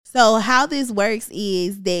So how this works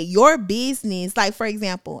is that your business, like for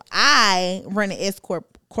example, I run an S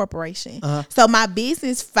corporation. So my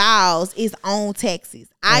business files its own taxes.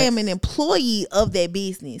 I am an employee of that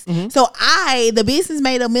business. So the business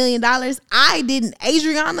made $1 million.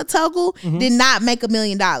 Adriana Tuggle did not make $1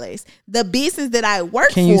 million. The business that I work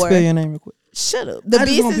for. Can you spell your name real quick? Shut up. The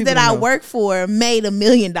business that I work for made $1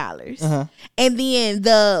 million. And then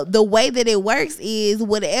the way that it works is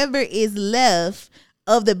whatever is left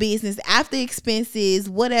of the business after expenses,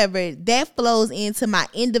 whatever, that flows into my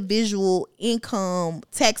individual income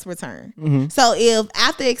tax return. So if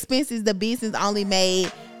after expenses the business only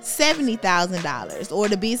made $70,000 or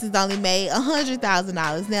the business only made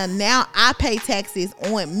 $100,000, now I pay taxes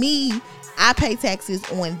on me. I pay taxes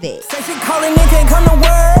on that. Say she calling in, can't come to work.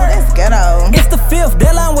 Oh, that's ghetto. It's the 5th,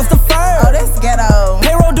 deadline was the 1st. Oh, that's ghetto.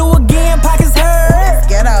 Payroll due again, pockets hurt. Oh, that's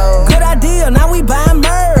ghetto. Good idea, now we buying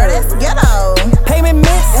merch. Oh, that's ghetto. Payment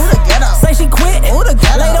missed. Ooh, the ghetto. Say she quit. Ooh, the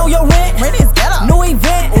ghetto. Late on your rent. Rent is ghetto. New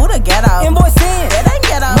event. Ooh, the ghetto. Invoice in. That ain't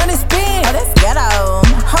ghetto. Money spent. Oh, that's ghetto.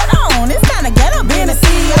 Hold on, this kind of ghetto being a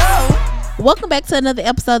CEO. Welcome back to another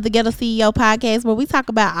episode of the Ghetto CEO podcast, where we talk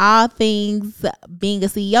about all things being a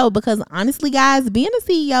CEO, because honestly, guys, being a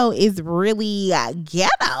CEO is really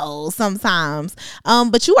ghetto sometimes.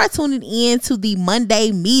 But you are tuning in to the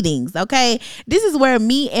Monday meetings, okay? This is where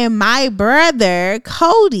me and my brother,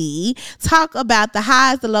 Kody, talk about the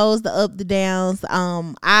highs, the lows, the ups, the downs.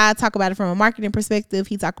 I talk about it from a marketing perspective.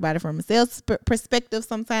 He talk about it from a sales perspective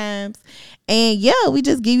sometimes. And yeah, we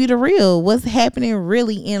just give you the real, what's happening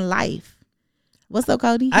really in life. What's up,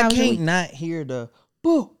 Kody? I can't not hear the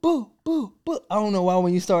boo, boo, boo, boo. I don't know why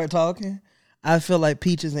when you start talking, I feel like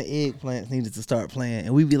peaches and eggplants needed to start playing,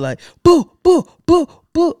 and we be like boo, boo, boo,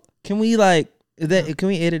 boo. Can we Can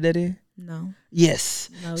we edit that in? No. Yes.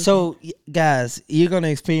 No, so guys, you're gonna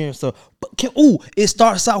experience it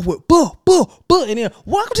starts off with boo, boo, boo, and then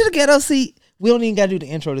welcome to the ghetto seat. We don't even gotta do the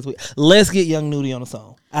intro this week. Let's get Young Nudie on the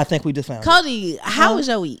song. I think we just found Kody, how was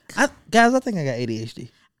your week? Guys, I think I got ADHD.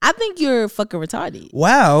 I think you're fucking retarded.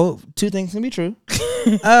 Wow, two things can be true.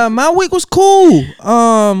 My week was cool.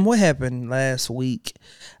 What happened last week?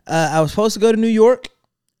 I was supposed to go to New York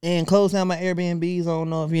and close down my Airbnbs. I don't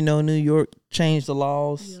know if you know, New York changed the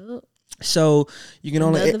laws. Yep. So you can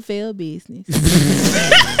only failed business.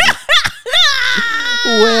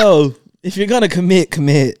 Well, if you're gonna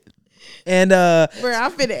commit. And bro,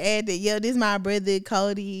 I'm finna add that. Yo, this my brother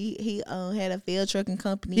Kody. He had a failed trucking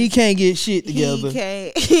company. He can't get shit together.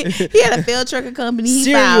 He had a failed trucking company. He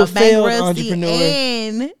Serial filed failed bankruptcy, entrepreneur.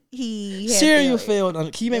 and he had Serial failed.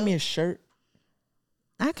 Can you make me a shirt?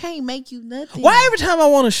 I can't make you nothing. Why every time I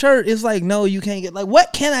want a shirt, it's like, no, you can't get. Like,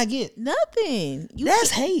 what can I get? Nothing.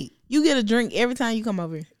 That's hate. You get a drink every time you come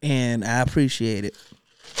over. And I appreciate it.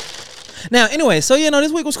 Now, anyway, so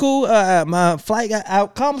this week was cool. My flight I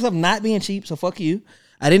called myself not being cheap, so fuck you.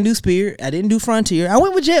 I didn't do Spirit. I didn't do Frontier. I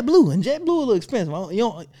went with JetBlue, and JetBlue a little expensive.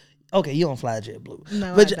 You don't fly JetBlue.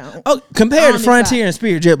 No, but I don't. Oh, compared to Frontier and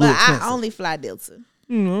Spirit, JetBlue expensive. I only fly Delta.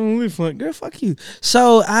 Only flight, girl, fuck you.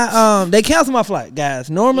 So they canceled my flight,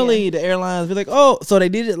 guys. Normally the airlines be like, so they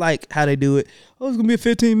did it like how they do it. Oh, it's gonna be a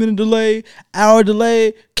 15-minute delay, hour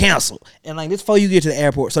delay, cancel. And like this before you get to the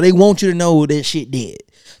airport, so they want you to know that shit dead.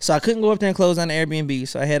 So I couldn't go up there and close down the Airbnb.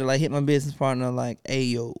 So I had to like hit my business partner like, hey,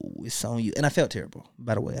 yo, it's on you. And I felt terrible.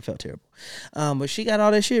 By the way, I felt terrible. But she got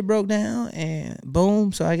all that shit broke down and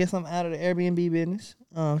boom. So I guess I'm out of the Airbnb business.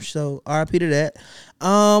 So RIP to that.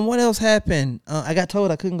 What else happened? I got told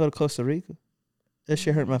I couldn't go to Costa Rica. That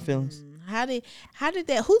shit hurt my feelings. How did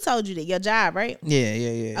that? Who told you that? Your job, right?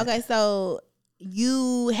 Yeah. Okay, so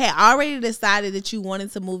you had already decided that you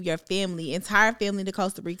wanted to move your entire family to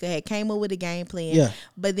Costa Rica, had came up with a game plan,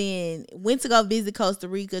 but then went to go visit Costa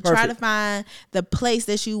Rica, try to find the place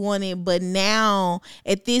that you wanted. But now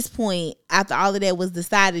at this point, after all of that was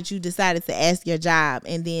decided, you decided to ask your job,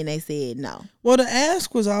 and then they said no. Well, the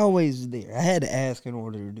ask was always there. I had to ask in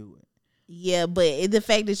order to do it. Yeah, but the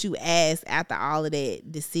fact that you asked after all of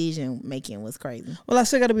that decision making was crazy. Well, I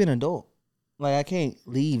still got to be an adult. Like, I can't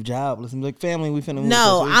leave jobless and be like, family, we finna move.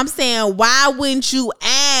 No, I'm saying, why wouldn't you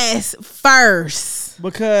ask first?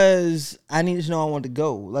 Because I needed to know I wanted to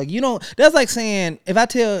go. Like, that's like saying,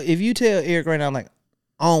 if you tell Eric right now, I'm like,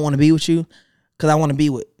 I don't want to be with you because I want to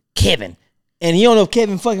be with Kevin. And you don't know if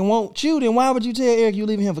Kevin fucking wants you, then why would you tell Eric you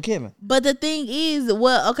leaving him for Kevin? But the thing is,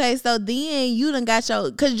 so then you done got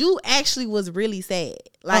because you actually was really sad.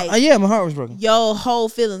 Like, yeah, my heart was broken. Your whole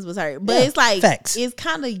feelings was hurt. But it's like, facts. It's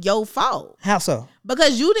kind of your fault. How so?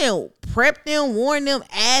 Because you didn't prep them, warn them,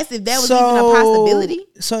 ask if that was even a possibility.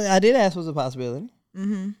 So I did ask was a possibility.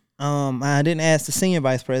 Mm-hmm. I didn't ask the senior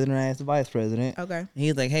vice president. I asked the vice president. Okay. And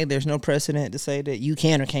he's like, hey, there's no precedent to say that you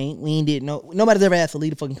can or can't. We ain't did no. Nobody's ever asked to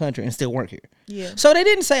leave the fucking country and still work here. Yeah. So they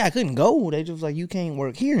didn't say I couldn't go. They just was like, you can't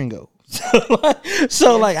work here and go.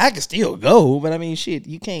 So like I can still go, but I mean, shit,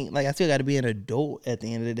 you can't. Like I still got to be an adult at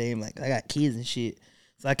the end of the day. I'm like, I got kids and shit,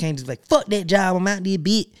 so I can't just like fuck that job. I'm out there,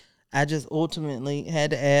 bitch. I just ultimately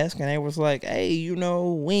had to ask, and they was like, hey, you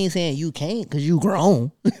know, we ain't saying you can't because you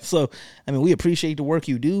grown. So, I mean, we appreciate the work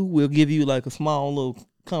you do. We'll give you like a small little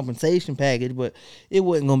compensation package, but it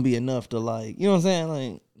wasn't going to be enough to like, you know what I'm saying?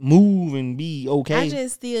 Like move and be okay. I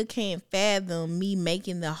just still can't fathom me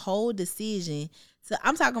making the whole decision. So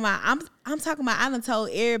I'm talking about I done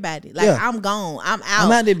told everybody. Like, I'm gone. I'm out.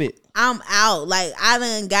 I'm out there, bitch. I'm out. Like, I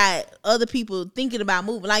done got other people thinking about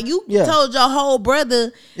moving. Like, you told your whole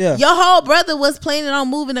brother. Yeah. Your whole brother was planning on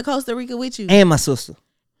moving to Costa Rica with you. And my sister.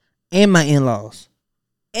 And my in-laws.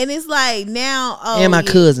 And it's like now, and my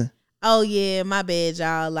cousin. Oh, yeah, my bad,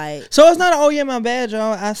 y'all. Like, so it's not, oh, yeah, my bad,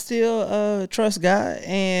 y'all. I still trust God.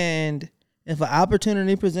 And if an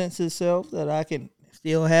opportunity presents itself that I can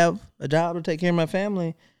still have a job to take care of my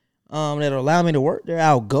family, that'll allow me to work there,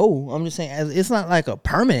 I'll go. I'm just saying, it's not like a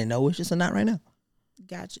permanent no. It's just a not right now.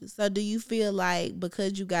 Got you. So do you feel like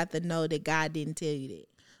because you got the no that God didn't tell you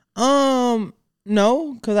that?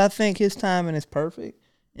 No, because I think His timing is perfect,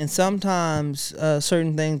 and sometimes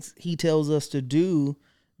certain things He tells us to do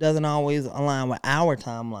doesn't always align with our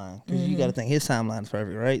timeline, because you got to think His timeline is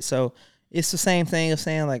perfect, right? So it's the same thing of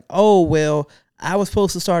saying like, oh well, I was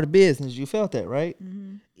supposed to start a business. You felt that, right?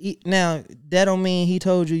 Now, that don't mean He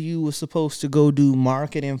told you were supposed to go do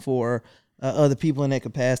marketing for other people in that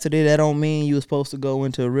capacity. That don't mean you were supposed to go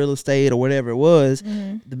into real estate or whatever it was.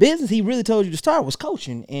 The business He really told you to start was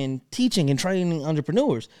coaching and teaching and training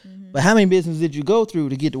entrepreneurs. But how many businesses did you go through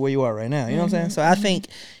to get to where you are right now? You know what I'm saying? So I think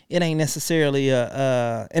it ain't necessarily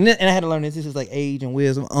and I had to learn this. This is like age and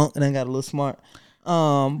wisdom. And I got a little smart.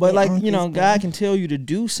 But like, you know, God can tell you to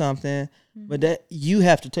do something, but that you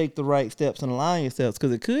have to take the right steps and align yourselves,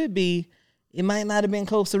 because it might not have been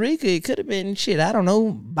Costa Rica. It could have been shit, I don't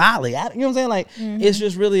know, Bali. You know what I'm saying? Like, it's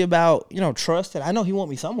just really about, you know, trust. And I know He want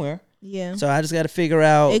me somewhere. Yeah. So I just got to figure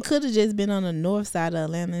out. It could have just been on the north side of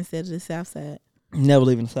Atlanta instead of the south side. Never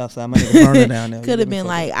leaving the south side. I might even burn it down there. Could have been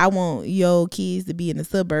like, I want your kids to be in the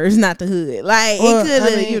suburbs, not the hood. Like, it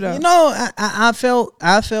could have, you know. I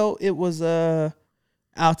felt it was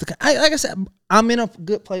out to, like I said, I'm in a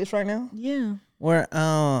good place right now. Yeah. Where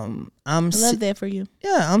I love that for you.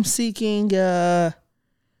 Yeah, I'm seeking how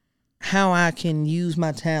I can use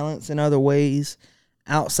my talents in other ways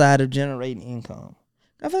outside of generating income.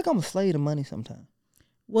 I feel like I'm a slave to money sometimes.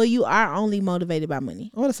 Well, you are only motivated by money.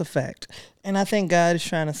 Well, that's a fact. And I think God is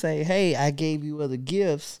trying to say, hey, I gave you other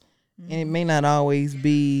gifts, and it may not always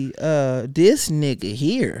be this nigga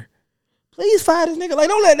here. Please fire this nigga. Like,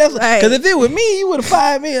 don't let that. Because if it was me, you would have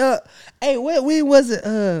fired me. Hey, when was it?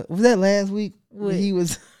 Was that last week when he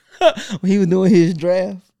was when he was doing his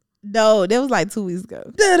draft? No, that was like 2 weeks ago.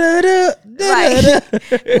 Like,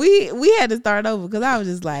 we had to start over because I was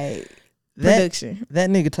just like, production. That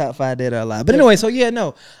nigga top 5 dead or alive. But anyway, so yeah,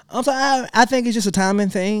 no. I think it's just a timing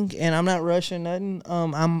thing, and I'm not rushing nothing.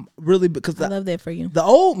 I'm really, because I love that for you. The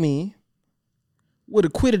old me would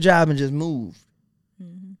have quit a job and just moved.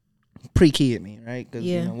 Pre-kid me, right? Because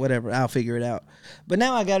you know, whatever, I'll figure it out. But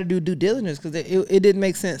now I got to do due diligence, because it didn't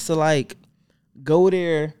make sense to like go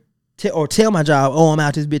there or tell my job, oh, I'm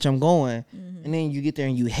out this bitch, I'm going, and then you get there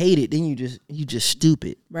and you hate it, then you just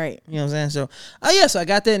stupid, right? You know what I'm saying? So so I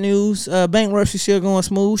got that news. Bankruptcy still going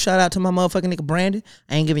smooth. Shout out to my motherfucking nigga Brandon.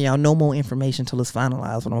 I ain't giving y'all no more information till it's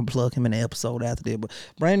finalized. I'm gonna plug him in the episode after that. But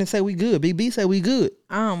Brandon say we good. Big B say we good.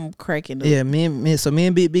 I'm cracking up. Yeah, me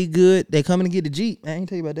and Big B good. They coming to get the Jeep. I ain't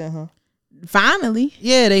tell you about that, huh? Finally.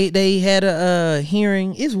 Yeah, they had a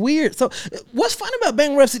hearing. It's weird. So what's funny about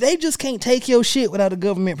bankruptcy, they just can't take your shit without a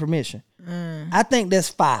government permission. I think that's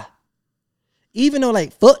fire. Even though,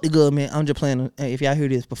 like, fuck the government, I'm just playing. If y'all hear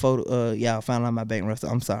this before y'all find out my bankruptcy,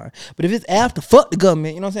 I'm sorry. But if it's after, fuck the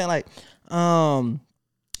government. You know what I'm saying? Like,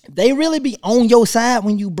 they really be on your side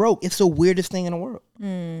when you broke. It's the weirdest thing in the world.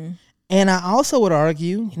 And I also would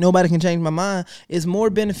argue, nobody can change my mind, it's more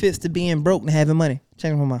benefits to being broke than having money.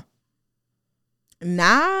 Change my mind.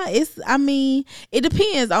 Nah, it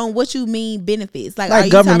depends on what you mean benefits.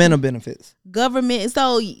 Like governmental benefits. Government.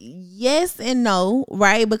 So yes and no,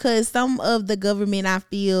 right? Because some of the government I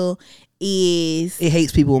feel it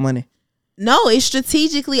hates people with money. No, it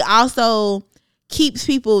strategically also keeps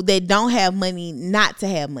people that don't have money not to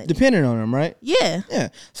have money. Depending on them, right? Yeah. Yeah.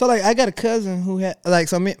 So like I got a cousin who had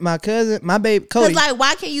my cousin, my baby Kody. Like,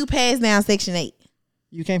 why can't you pass down Section 8?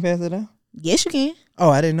 You can't pass it down? Yes, you can. Oh,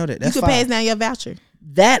 I didn't know that. That's you can fire. pass down your voucher.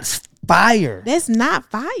 That's fire. That's not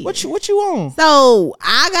fire. What you on? So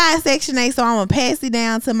I got Section 8, so I'm gonna pass it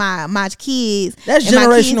down to my kids. That's and my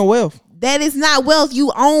generational kids. wealth. That is not wealth.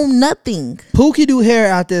 You own nothing. Pookie do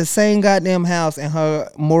hair out there, same goddamn house, and her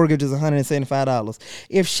mortgage is $175.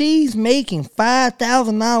 If she's making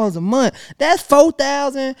 $5,000 a month, that's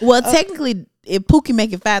 $4,000. Well, technically, if Pookie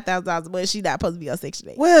making $5,000 a month, she not supposed to be on Section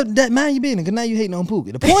 8. Well, that mind your business, because now you hating on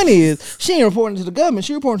Pookie. The point is, she ain't reporting to the government.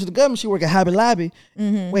 She reporting to the government. She work at Hobby Lobby.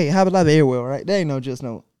 Wait, Hobby Lobby everywhere, right? They ain't no just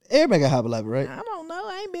no. Everybody got Hobby Lobby, right? I don't know.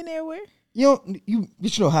 I ain't been everywhere. You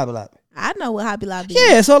know Hobby Lobby. I know what Hobby Lobby is.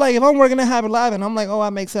 Yeah, so like if I'm working at Hobby Lobby and I'm like, oh, I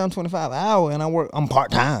make $7.25 an hour and I'm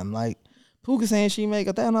part time. Like Pookie saying she make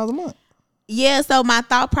 $1,000 a month. Yeah, so my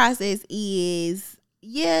thought process is,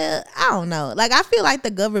 I don't know. Like I feel like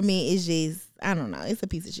the government is just, I don't know, it's a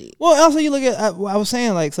piece of shit. Well, also you look at I was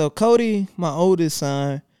saying like so Kody, my oldest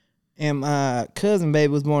son, and my cousin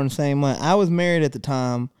baby was born the same month. I was married at the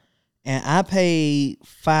time. And I paid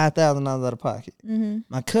 $5,000 out of pocket.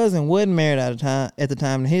 My cousin wasn't married at the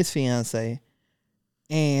time, and his fiance,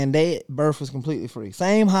 and their birth was completely free.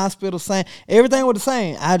 Same hospital, same everything was the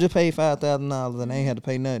same. I just paid $5,000, and they ain't had to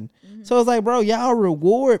pay nothing. So it's like, bro, y'all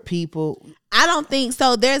reward people. I don't think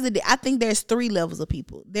so. I think there's 3 levels of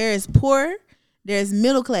people. There's poor, there's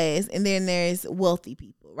middle class, and then there's wealthy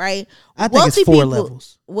people. Right? I think it's 4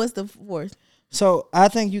 levels. What's the 4th? So I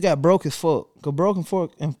think you got broke as fuck. Cause broke and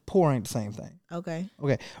fuck and poor ain't the same thing. Okay.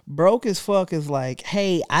 Broke as fuck is like,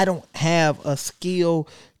 hey, I don't have a skill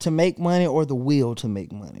to make money or the will to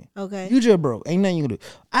make money. Okay. You just broke. Ain't nothing you can do.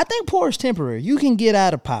 I think poor is temporary. You can get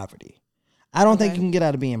out of poverty. I don't think you can get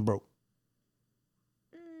out of being broke.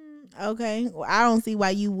 Okay. Well, I don't see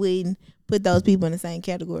why you wouldn't put those people in the same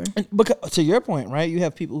category. And because to your point, right? You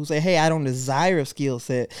have people who say, "Hey, I don't desire a skill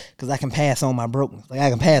set because I can pass on my brokenness. Like I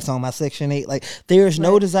can pass on my Section 8. Like there is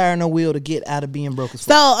no desire, no will to get out of being broke."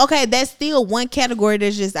 So okay, that's still one category.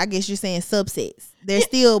 There's just, I guess you're saying subsets. They're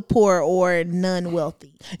still poor or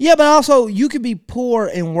non-wealthy. Yeah, but also you could be poor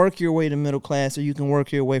and work your way to middle class, or you can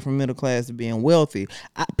work your way from middle class to being wealthy.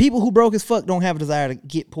 People who broke as fuck don't have a desire to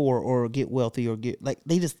get poor or get wealthy or get like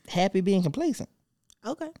they just happy being complacent.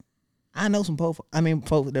 Okay. I know some folks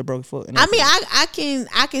that broke as fuck. I mean,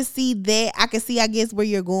 I can see that. I can see, I guess, where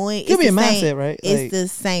you're going. Give me a mindset, right? It's the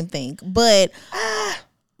same thing, but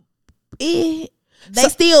they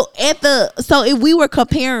still at the. So if we were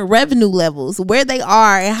comparing revenue levels, where they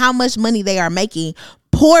are and how much money they are making,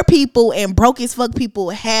 poor people and broke as fuck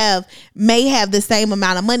people may have the same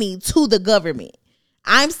amount of money to the government.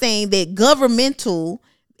 I'm saying that governmental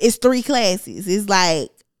is 3 classes. It's like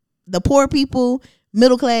the poor people,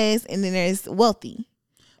 middle class, and then there's wealthy.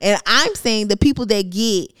 And I'm saying the people that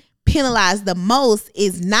get penalized the most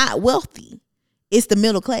is not wealthy. It's the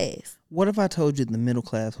middle class. What if I told you the middle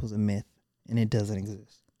class was a myth and it doesn't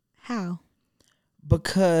exist? How?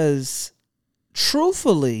 Because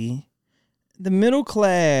truthfully, the middle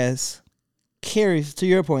class carries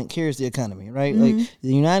the economy, right? Like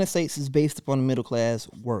the United States is based upon the middle class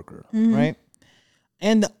worker, right?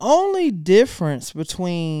 And the only difference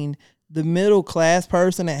between the middle class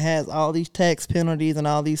person that has all these tax penalties and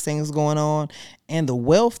all these things going on and the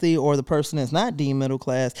wealthy or the person that's not deemed middle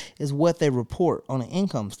class is what they report on an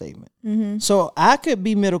income statement. So I could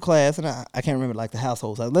be middle class, and I can't remember like the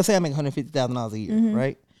household size. Let's say I make $150,000 a year,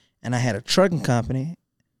 right? And I had a trucking company.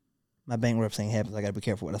 My bankruptcy happens. I got to be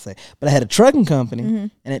careful what I say. But I had a trucking company,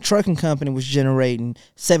 and that trucking company was generating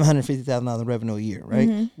 $750,000 in revenue a year,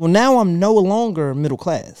 right? Well, now I'm no longer middle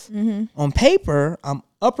class. On paper, I'm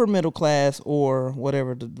upper middle class or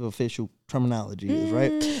whatever the official terminology is,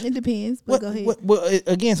 right? It depends, but go ahead.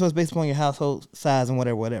 Again, so it's based upon your household size and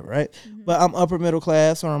whatever, right? But I'm upper middle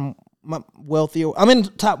class or I'm wealthy. I'm in the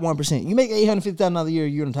top 1%. You make $850,000 a year,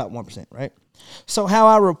 you're in the top 1%, right? So how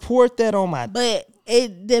I report that on my... But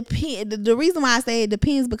it depends. The reason why I say it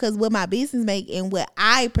depends because what my business make and what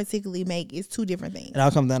I particularly make is 2 different things. It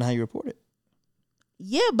all comes down to how you report it.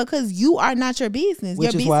 Yeah, because you are not your business.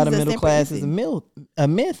 Which your is why the business middle class is a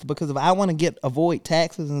myth. Because if I want to avoid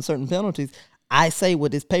taxes and certain penalties, I say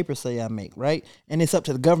what this paper say I make, right? And it's up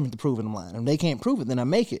to the government to prove it. I'm lying. If they can't prove it, then I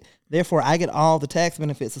make it. Therefore, I get all the tax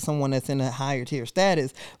benefits of someone that's in a higher tier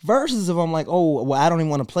status. Versus if I'm like, oh, well, I don't even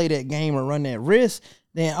want to play that game or run that risk.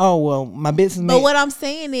 Then, oh, well, my business. But what I'm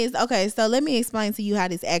saying is, okay, so let me explain to you how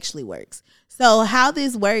this actually works. So how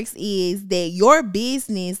this works is that your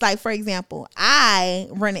business, like for example, I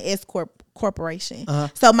run an S Corp corporation.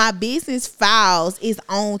 So my business files its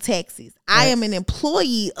own taxes. I am an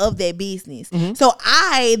employee of that business. So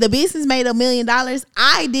the business made $1 million.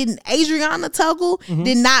 Adriana Tuggle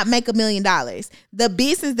did not make $1 million. The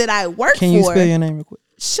business that I work for. Can you spell your name real quick?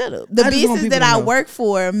 Shut up. The business that I work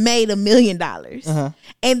for made $1 million.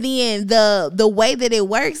 And then the way that it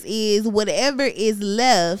works is whatever is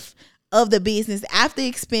left of the business after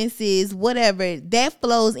expenses, whatever, that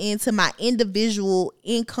flows into my individual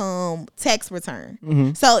income tax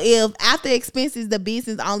return. So if after expenses the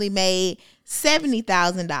business only made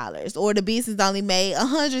 $70,000 or the business only made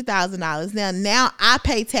 $100,000, now I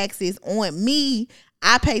pay taxes on me.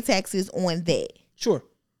 I pay taxes on that. Sure.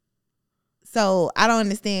 So I don't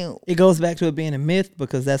understand. It goes back to it being a myth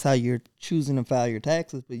because that's how you're choosing to file your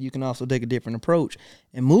taxes. But you can also take a different approach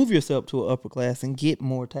and move yourself to an upper class and get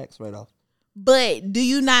more tax write-off. But do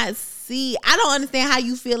you not see? I don't understand how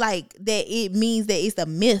you feel like that it means that it's a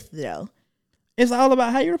myth, though. It's all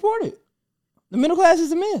about how you report it. The middle class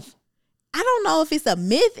is a myth. I don't know if it's a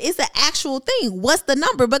myth. It's an actual thing. What's the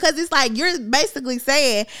number? Because it's like you're basically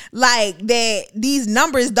saying like that these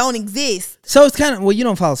numbers don't exist. So it's kind of, well, you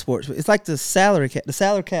don't follow sports. But it's like the salary cap. The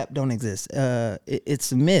salary cap don't exist.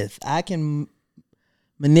 It's a myth. I can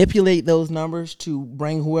manipulate those numbers to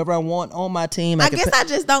bring whoever I want on my team. I guess I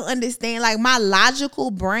just don't understand. Like my logical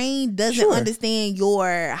brain doesn't understand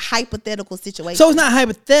your hypothetical situation. So it's not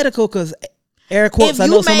hypothetical because air quotes. If I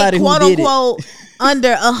know somebody make, quote who did unquote, it.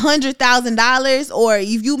 under $100,000, or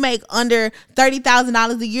if you make under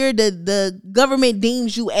 $30,000 a year, the government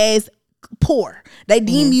deems you as poor. They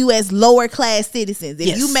deem you as lower class citizens.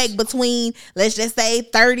 If you make between, let's just say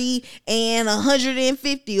 30 and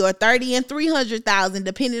 150 or 30 and 300,000,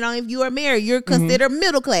 depending on if you are married, you're considered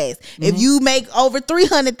middle class. If you make over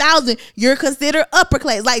 300,000, you're considered upper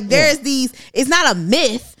class. Like there's these, it's not a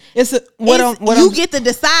myth. It's you get to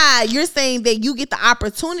decide. You're saying that you get the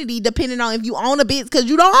opportunity depending on if you own a business, because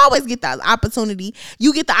you don't always get the opportunity.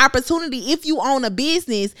 You get the opportunity if you own a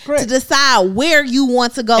business to decide where you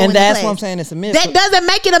want to go. And that's what I'm saying. It's a myth. That doesn't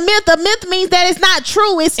make it a myth. A myth means that it's not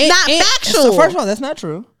true. It's not factual. So first of all, that's not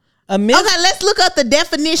true. A myth. Okay, let's look up the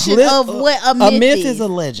definition of what a myth is. A myth is a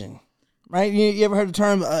legend. Right? You ever heard the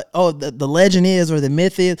term, the legend is, or the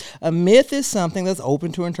myth is? A myth is something that's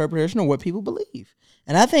open to interpretation of what people believe.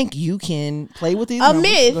 And I think you can play with these numbers. A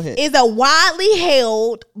myth is a widely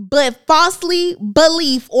held but falsely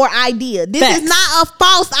belief or idea. This is not a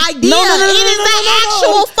false idea. It is an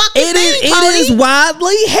actual fucking thing, Kody. It is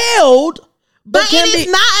widely held. But it is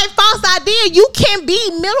not a false idea. You can be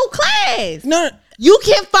middle class. No. You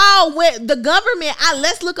can fall with the government.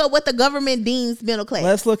 Let's look up what the government deems middle class.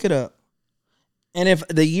 Let's look it up. And if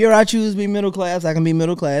the year I choose to be middle class, I can be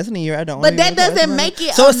middle class, and the year I don't. But that doesn't make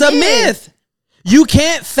it. So it's a myth. You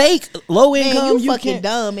can't fake low income. You fucking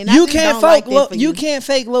dumb, and you can't fake you can't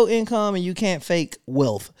fake low income, and you can't fake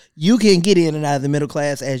wealth. You can get in and out of the middle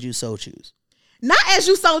class as you so choose. Not as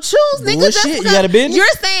you so choose, nigga. Bullshit. You got a business?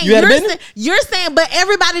 You're saying, but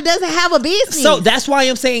everybody doesn't have a business. So that's why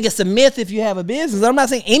I'm saying it's a myth if you have a business. I'm not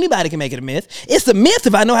saying anybody can make it a myth. It's a myth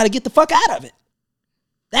if I know how to get the fuck out of it.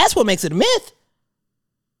 That's what makes it a myth.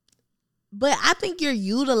 But I think you're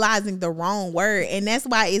utilizing the wrong word, and that's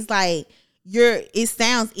why it's like it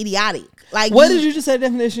sounds idiotic. Like, what did you just say the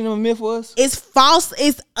definition of a myth was? It's false.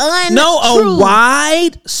 It's untrue. No, a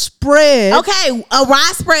widespread. Okay, a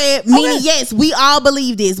widespread meaning yes, we all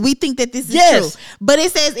believe this. We think that this is true. But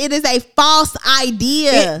it says it is a false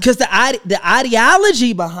idea. Because the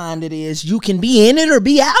ideology behind it is you can be in it or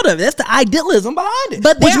be out of it. That's the idealism behind it.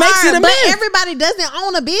 But which makes it a myth. But everybody doesn't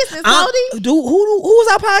own a business, Kody. Who was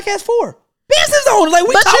our podcast for? Business owners, like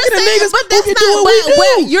we talking to niggas who can do what we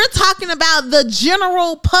do. You're talking about the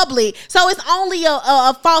general public, so it's only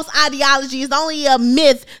a false ideology. It's only a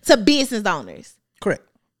myth to business owners. Correct.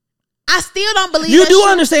 I still don't believe you do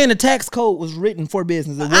understand the tax code was written for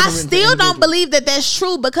business. I still don't believe that that's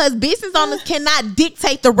true because business owners cannot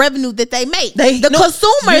dictate the revenue that they make.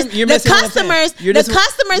 Consumers, the customers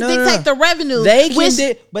dictate the revenue.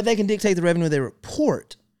 But they can dictate the revenue they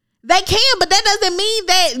report. They can, but that doesn't mean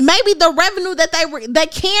that maybe the revenue that they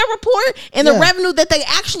can report and the revenue that they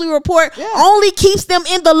actually report only keeps them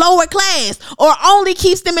in the lower class or only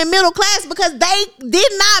keeps them in middle class because they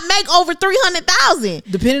did not make over 300,000.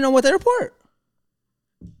 Depending on what they report.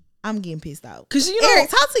 I'm getting pissed off. Because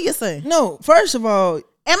Eric, talk to your son. No, first of all,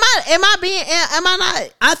 am I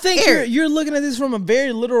not? I think you're looking at this from a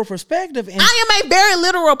very literal perspective. And I am a very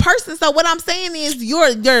literal person. So what I'm saying is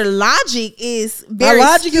your logic is very My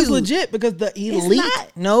logic skewed. is legit because the elite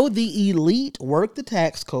work the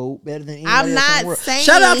tax code better than anybody else in the world.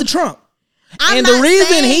 Shout out to Trump. I'm And not the reason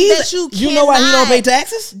saying that you know why he don't pay cannot-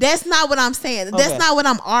 taxes? That's not what I'm saying. Okay. That's not what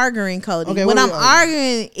I'm arguing, Kody. Okay, what what are I'm we arguing?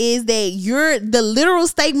 arguing is that the literal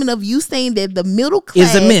statement of you saying that the middle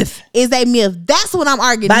class Is a myth. Is a myth. That's what I'm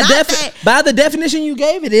arguing. By, not that. by the definition you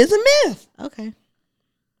gave, it is a myth. Okay.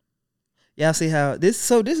 Y'all see how this?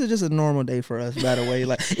 So this is just a normal day for us, by the way.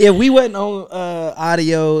 Like if we wasn't on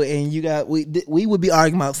audio and we would be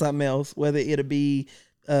arguing about something else, whether it'll be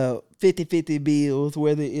 50-50 bills,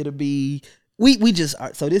 whether it'll be we just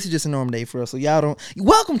are. So this is just a normal day for us. So y'all don't.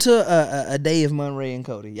 Welcome to a day of Monray and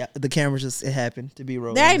Kody. The cameras just it happened to be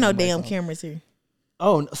rolling. There ain't no damn cameras here.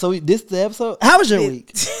 Oh, so this the episode? How was your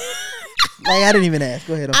week? Like I didn't even ask.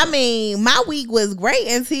 Go ahead. I mean, my week was great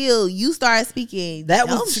until you started speaking. That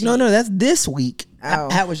dumb was shit. no. That's this week. Oh.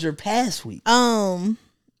 How was your past week? How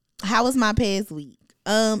was my past week?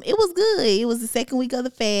 It was good. It was the second week of the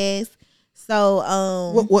fast. So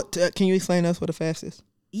What can you explain to us what a fast is?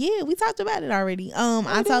 yeah, we talked about it already.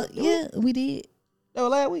 We did. That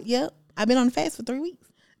was last week. Yep. I've been on the fast for 3 weeks.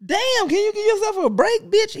 Damn, can you give yourself a break,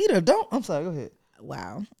 bitch? Either don't. I'm sorry. Go ahead.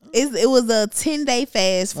 Wow. It was a 10-day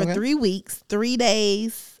fast for Okay. 3 weeks, 3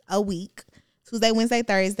 days a week, Tuesday, Wednesday,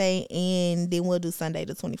 Thursday, and then we'll do Sunday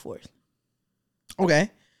the 24th.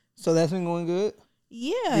 Okay, so that's been going good.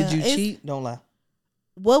 Yeah. Did you cheat? Don't lie.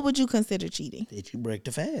 What would you consider cheating? Did you break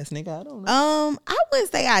the fast, nigga? I don't know. I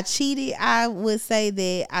wouldn't say I cheated. I would say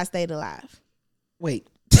that I stayed alive. Wait.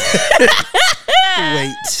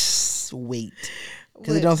 Wait.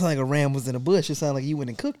 Because it don't sound like a ram was in a bush. It sounded like you went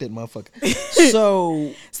and cooked that motherfucker.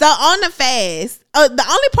 So on the fast, the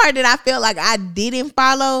only part that I felt like I didn't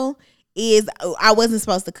follow is I wasn't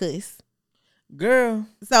supposed to cuss. girl,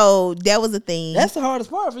 So that was a thing. that's the hardest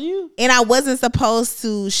part for you. And I wasn't supposed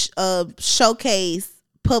to showcase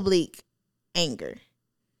public anger.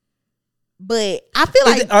 But I feel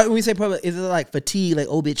like When we say public, is it like fatigue, like,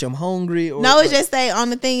 oh, bitch, I'm hungry? Or, no, it's just that on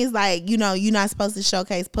the thing is like, you're not supposed to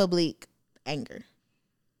showcase public anger.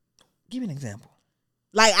 Give me an example.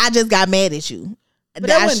 Like I just got mad at you.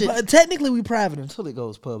 But technically, we private until it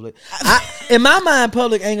goes public. In my mind,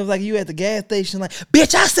 public anger is like you at the gas station, like,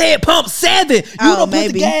 bitch, I said pump 7. You don't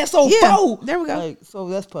put the gas on 4. There we go. Like, so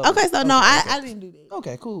that's public. Okay, so no, I didn't do that.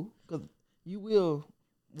 Okay, cool. Because you will.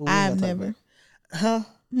 well, we I've ain't gotta talk never. about it. Huh?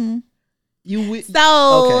 Hmm. You will.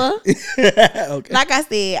 So, Okay. like I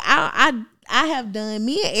said, I have done.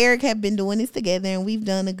 Me and Eric have been doing this together, and we've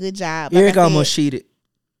done a good job. Like Eric I said, almost cheated.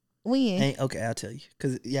 when. Okay, I'll tell you.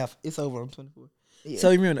 Because, yeah, it's over on 24. Yeah. So,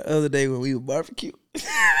 you remember the other day when we were barbecue?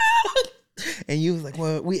 And you was like,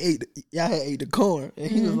 well, y'all had ate the corn. And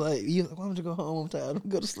he was like, why don't you go home? I'm tired. I'm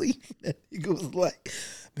go to sleep. And he was like,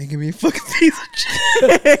 making me a fucking piece of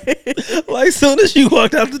shit. Like, as soon as you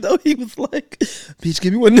walked out the door, he was like, bitch,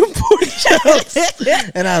 give me one of them pork chops.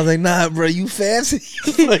 And I was like, nah, bro, you fancy?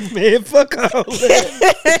 He was like, man, fuck all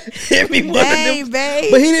that. Give me one Dang, of them.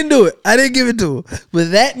 babe. But he didn't do it. I didn't give it to him.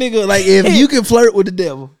 But that nigga, like, if you can flirt with the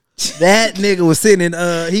devil, that nigga was sitting in,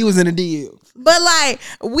 he was in the DM. But like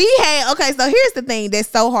okay, so here's the thing that's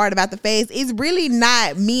so hard about the fast. It's really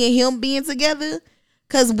not me and him being together,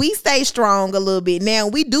 because we stay strong a little bit. Now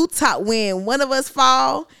we do talk when one of us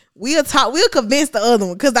fall. We'll convince the other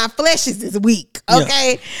one because our flesh is weak.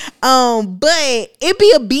 Okay. Yeah. But it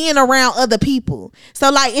be a being around other people.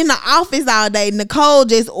 So like in the office all day, Nicole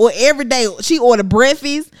every day she order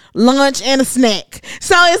breakfast, lunch, and a snack.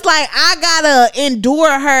 So it's like I gotta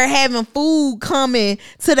endure her having food coming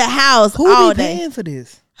to the house all Who be day. paying for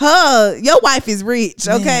this? Your wife is rich,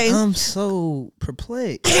 okay? Man, I'm so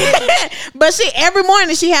perplexed. But every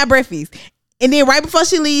morning she had breakfast. And then right before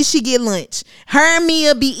she leaves, she get lunch. Her and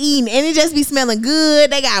Mia be eating, and it just be smelling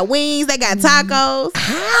good. They got wings, they got tacos.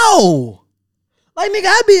 How? Like, nigga,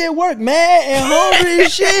 I be at work mad and hungry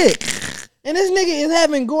as shit. And this nigga is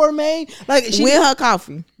having gourmet. Like, With her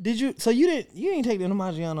coffee. Did you? So you didn't take them to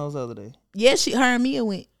Maggiano's the other day? Yeah, her and Mia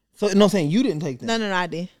went. So, no, I'm saying you didn't take them. No, I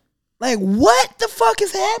did. Like, what the fuck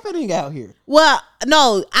is happening out here? Well,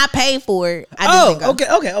 no, I paid for it. I didn't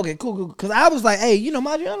go. Okay, cool. Because I was like, hey,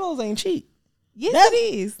 Maggiano's ain't cheap. Yes, it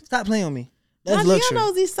is. Stop playing with me. That's luxury.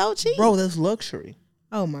 Maggiano's is so cheap. Bro, that's luxury.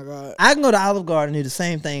 Oh, my God. I can go to Olive Garden and do the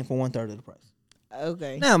same thing for 1/3 of the price.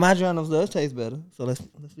 Okay. Now, Maggiano's does taste better. So let's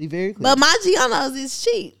be very clear. But Maggiano's is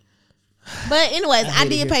cheap. But anyways, I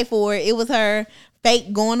did pay for it. It was her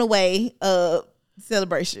fake going away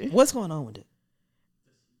celebration. What's going on with it?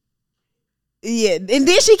 Yeah, and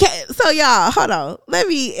then she came. So y'all, hold on. Let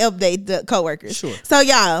me update the coworkers. Sure. So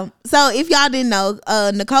y'all, if y'all didn't know,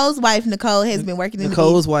 Nicole's wife Nicole has been working in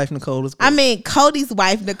Nicole's wife Nicole is great. Cody's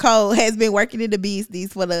wife Nicole has been working in the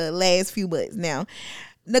business for the last few months now.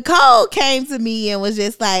 Nicole came to me and was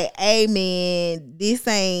just like, "Hey man, this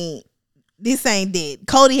ain't this ain't that.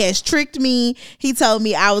 Kody has tricked me. He told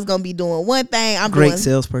me I was gonna be doing one thing. Great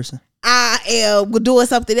salesperson. I am doing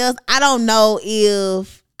something else. I don't know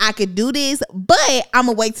if I could do this, but I'm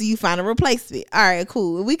gonna wait till you find a replacement. All right,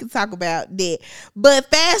 cool. We can talk about that. But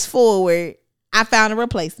fast forward, I found a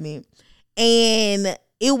replacement, and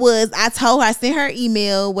I told her, I sent her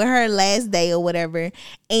email with her last day or whatever,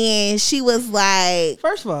 and she was like,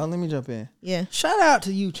 first of all, let me jump in. Yeah. Shout out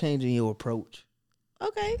to you changing your approach.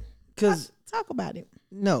 Okay. Because talk about it.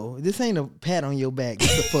 No, this ain't a pat on your back.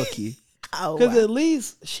 It's a fuck you. Oh, because wow. at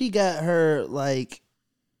least she got her, like,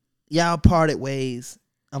 y'all parted ways.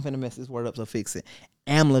 I'm finna mess this word up, so fix it.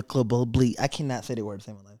 Amicably. I cannot say the word the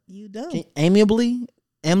same way. You don't. Amicably?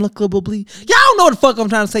 Y'all know what the fuck I'm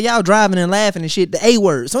trying to say. Y'all driving and laughing and shit. The A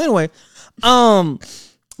word. So anyway, did I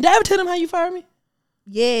ever tell them how you fired me?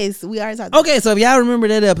 Yes, we already talked. Okay, so if y'all remember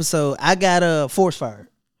that episode, I got force fired.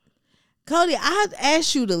 Kody, I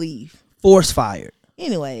asked you to leave. Force fired.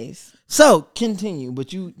 Anyways. So continue,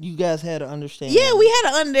 but you guys had to understand. Yeah, we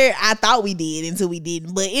had I thought we did until we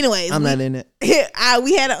didn't. But anyways, I'm not in it.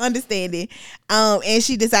 We had an understanding. And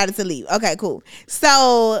she decided to leave. Okay, cool.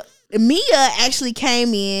 So Mia actually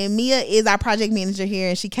came in. Mia is our project manager here,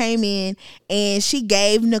 and she came in and she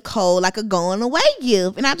gave Nicole like a going away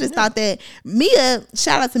gift. And I just thought that Mia,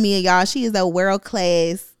 shout out to Mia, y'all. She is a world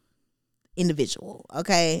class individual.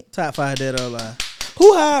 Okay. Top 5 dead or alive.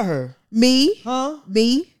 Who hired her? Me. Huh?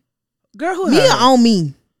 Me. Girl, who Mia hired her? on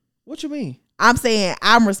me. What you mean? I'm saying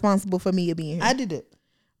I'm responsible for Mia being here. I did it.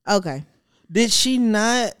 Okay. Did she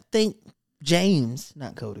not think James,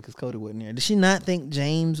 not Kody, because Kody wasn't there. Did she not think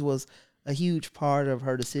James was a huge part of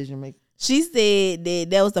her decision making? She said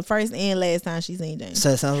that was the first and last time she seen James. So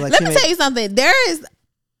it sounds like Let me tell you something.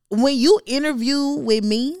 When you interview with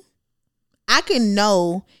me, I can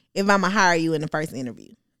know if I'm gonna hire you in the first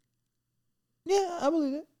interview. Yeah, I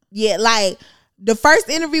believe it. Yeah, like the first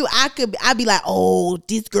interview, I'd be like, oh,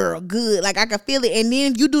 this girl good. Like I can feel it. And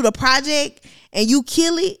then if you do the project and you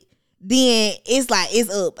kill it, then it's like it's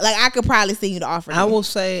up. Like I could probably send you the offer. I will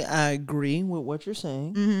say I agree with what you're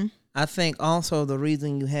saying. Mm-hmm. I think also the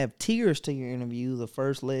reason you have tiers to your interview, the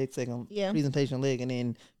first leg, second presentation leg, and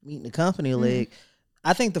then meeting the company leg.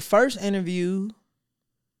 I think the first interview,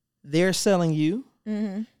 they're selling you.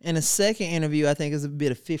 Mm-hmm. And the second interview, I think, is a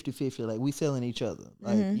bit of 50-50. Like, we selling each other.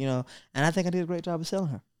 Like, you know, and I think I did a great job of selling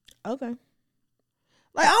her. Okay.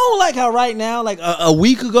 Like, I don't like how right now, like a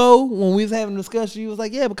week ago when we was having a discussion, you was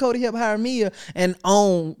like, yeah, but Kody helped hire me. And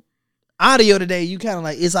on audio today, you kind of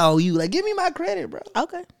like, it's all you. Like, give me my credit, bro.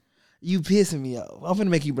 Okay. You pissing me off. I'm finna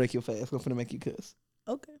make you break your fast. I'm finna make you cuss.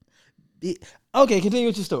 Okay. Okay, continue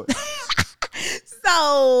with your story.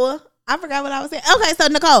 So, I forgot what I was saying. Okay, so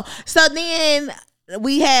Nicole. So then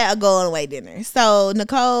we had a going away dinner. So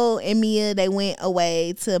Nicole and Mia, they went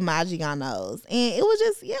away to Maggiano's. And it was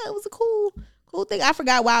just, it was a cool thing. I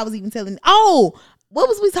forgot why I was even telling. Oh, what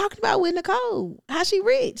was we talking about with Nicole? How she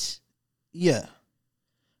rich? Yeah.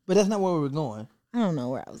 But that's not where we were going. I don't know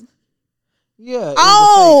where I was. Yeah.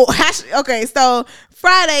 Oh, okay. So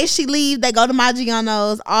Friday she leave. They go to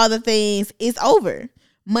Maggiano's. All the things. It's over.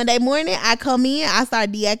 Monday morning, I come in. I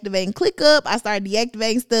start deactivating ClickUp. I start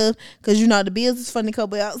deactivating stuff because the bills is funny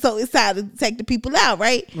couple out. So it's time to take the people out,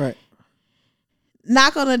 right? Right.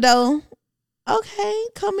 Knock on the door. Okay,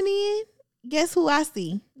 coming in. Guess who I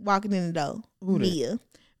see walking in the door? Who Mia.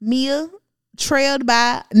 Mia, trailed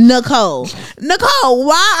by Nicole. Nicole,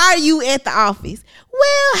 why are you at the office?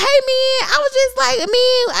 Well, hey man, I was just like,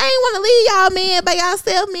 man, I ain't want to leave y'all, man, by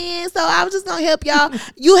yourself, man. So I was just gonna help y'all.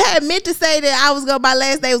 You had meant to say that my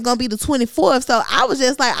last day was gonna be the 24th. So I was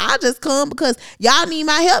just like, I'll just come because y'all need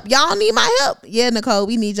my help. Y'all need my help. Yeah, Nicole,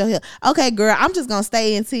 we need your help. Okay, girl, I'm just gonna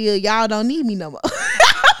stay until y'all don't need me no more.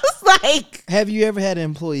 I was like, have you ever had an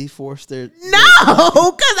employee force their? No,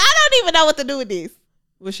 because I don't even know what to do with this.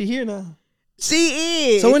 Well, she here now.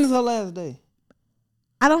 She is. So when is her last day?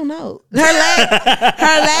 I don't know. Her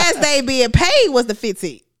last day being paid was the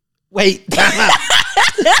 15th. Wait.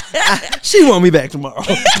 She want me back tomorrow.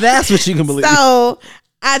 That's what you can believe. So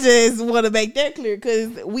I just want to make that clear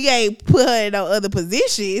because we ain't put her in no other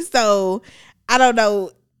position. So I don't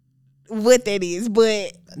know what that is,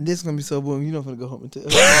 but this is gonna be so boring. You know I'm gonna go home and tell her.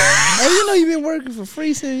 Hey, you been working for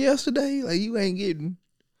free since yesterday. Like you ain't getting.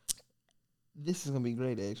 This is gonna be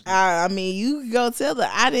great, actually. I mean, you can go tell her.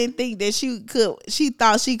 I didn't think that she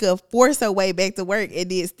thought she could force her way back to work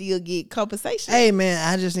and then still get compensation. Hey, man,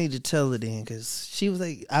 I just need to tell her then because she was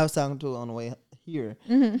like, I was talking to her on the way here.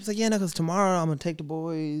 Mm-hmm. She was like, yeah, no, because tomorrow I'm gonna take the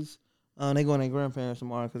boys. They going to their grandparents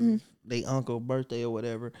tomorrow because they uncle birthday or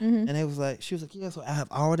whatever, and they was like, she was like, yeah, so I have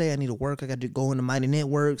all day. I need to work. I got to go into Mighty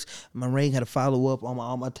Networks. My ring had to follow up on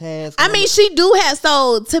all my tasks. I mean, she do have,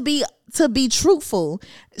 so to be truthful,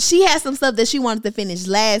 she had some stuff that she wanted to finish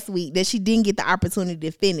last week that she didn't get the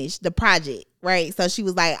opportunity to finish the project, right? So she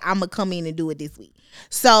was like, I'm gonna come in and do it this week.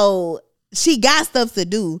 So she got stuff to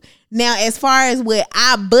do. Now, as far as what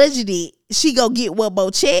I budgeted, she go get what Bo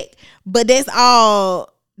check, but that's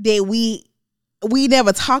all that we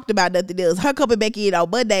never talked about nothing else. Her coming back in on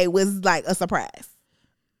Monday was like a surprise.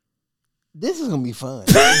 This is gonna be fun,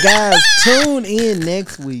 guys. Tune in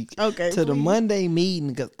next week, to the Monday meeting,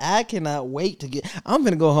 because I cannot wait to get. I'm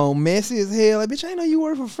gonna go home messy as hell. Like, bitch, I didn't know you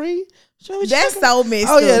work for free. That's so messy.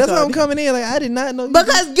 Oh yeah, that's why I'm coming in. Like, I did not know.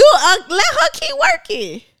 Because you let her keep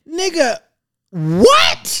working, nigga.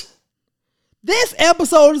 What? This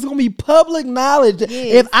episode is gonna be public knowledge.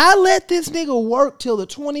 Yes. If I let this nigga work till the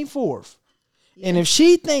 24th. And if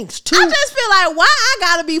she thinks too, I just feel like, why I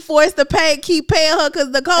gotta be forced to keep paying her because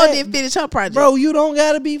Nicole didn't finish her project. Bro, you don't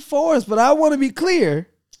gotta be forced, but I want to be clear.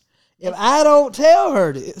 If I don't tell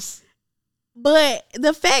her this, but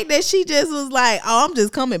the fact that she just was like, "Oh, I'm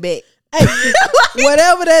just coming back," hey,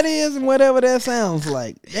 whatever that is and whatever that sounds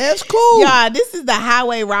like, that's cool. Y'all, this is the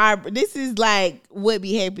highway robbery. This is like what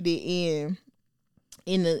be happening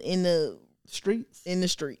in the streets. In the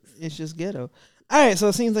streets, it's just ghetto. All right, so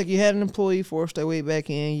it seems like you had an employee forced their way back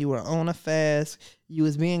in. You were on a fast. You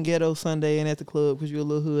was being ghetto Sunday and at the club because you're a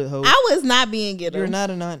little hood hoe. I was not being ghetto. You're not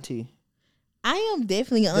an auntie. I am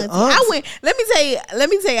definitely an auntie. I went. Let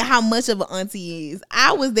me tell you how much of an auntie is.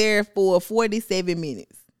 I was there for 47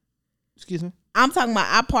 minutes. Excuse me. I'm talking about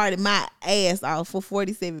I partied my ass off for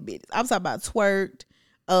 47 minutes. I'm talking about twerked.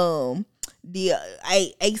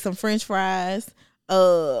 I ate some French fries.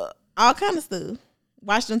 All kind of stuff.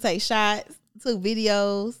 Watched them take shots. Took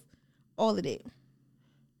videos, all of that.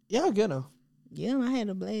 Y'all ghetto. Yeah, I had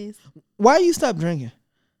a blast. Why you stop drinking?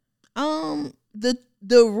 The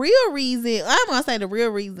real reason, I'm gonna say the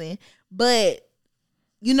real reason, but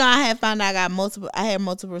you know, I had found out I had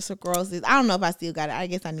multiple sclerosis. I don't know if I still got it. I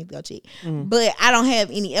guess I need to go check. But I don't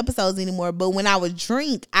have any episodes anymore. But when I would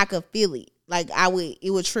drink, I could feel it. Like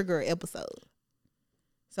it would trigger an episode.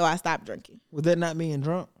 So I stopped drinking. Was that not being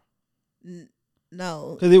drunk?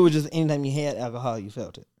 No, because it was just anytime you had alcohol, you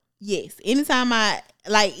felt it. Yes, anytime I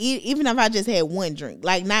even if I just had one drink,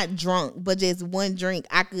 like not drunk, but just one drink,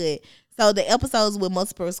 I could. So the episodes with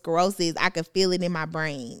multiple sclerosis, I could feel it in my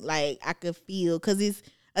brain. Like I could feel, because it's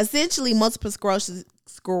essentially multiple sclerosis.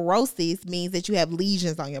 Sclerosis means that you have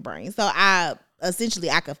lesions on your brain. So I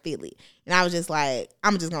could feel it, and I was just like,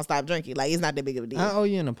 I'm just gonna stop drinking. Like it's not that big of a deal. I owe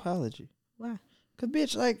you an apology. Why? Cause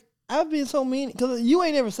bitch, like I've been so mean. Cause you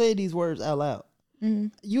ain't ever said these words out loud.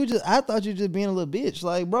 I thought you just being a little bitch.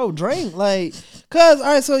 Like, bro, drink. Like, cause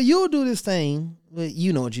all right, so you'll do this thing.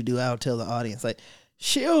 You know what you do. I'll tell the audience. Like,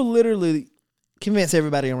 she'll literally convince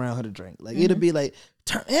everybody around her to drink. Like, it'll be like,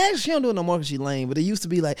 actually, she don't do it no more because she lame. But it used to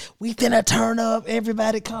be like, we finna turn up.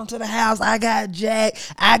 Everybody come to the house. I got Jack.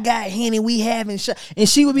 I got Henny. We having shot. And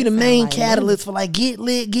she would be the main catalyst for like, get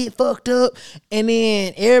lit, get fucked up. And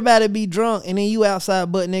then everybody be drunk. And then you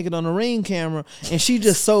outside butt naked on the Ring camera. And she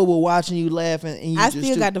just sober watching you laughing. And I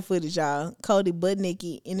still got the footage, y'all. Kody butt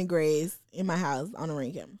naked in the grass in my house on the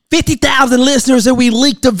Ring camera. 50,000 listeners and we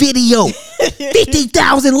leaked the video.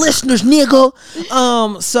 50,000 listeners,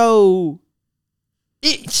 nigga. So...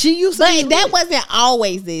 she used to, but that wasn't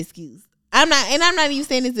always the excuse. I'm not even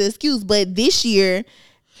saying it's an excuse. But this year,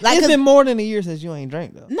 like, it's been more than a year since you ain't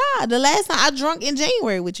drank though. Nah, the last time I drunk in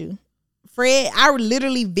January with you, Fred. I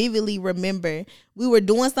literally vividly remember we were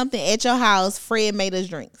doing something at your house. Fred made us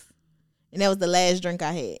drinks, and that was the last drink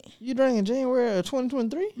I had. You drank in January of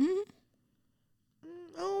 2023?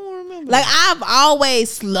 I don't remember. Like, I've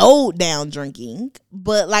always slowed down drinking,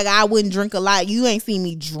 but like I wouldn't drink a lot. You ain't seen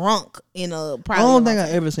me drunk in a. I don't think I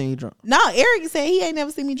ever seen you drunk. No, Eric said he ain't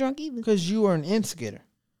never seen me drunk either. Because you were an instigator.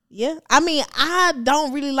 Yeah, I mean, I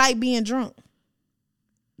don't really like being drunk.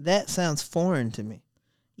 That sounds foreign to me.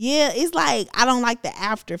 Yeah, it's like I don't like the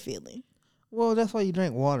after feeling. Well, that's why you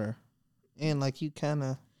drink water, and like you kind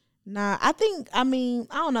of. Nah, I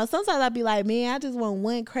don't know. Sometimes I be like, man, I just want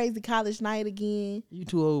one crazy college night again. You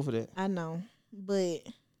too old for that. I know, but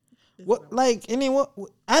what? Like, and then what?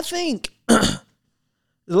 I think the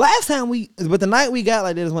last time but the night we got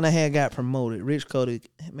like that is when I had got promoted. Rich Kody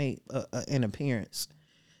made an appearance.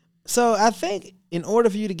 So I think in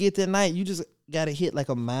order for you to get that night, you just got to hit like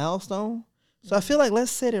a milestone. So I feel like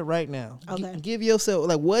let's set it right now. Okay. Give yourself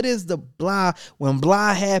like, what is the blah when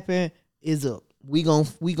blah happen is up. We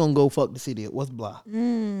gonna go fuck the city up. What's blah?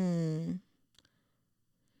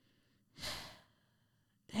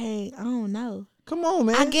 Dang, I don't know. Come on,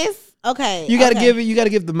 man. I guess okay. You gotta okay. you gotta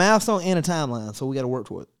give the milestone and a timeline. So we gotta work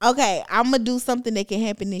toward it. Okay, I'm gonna do something that can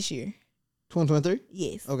happen this year. 2023?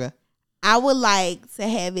 Yes. Okay. I would like to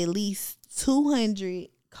have at least 200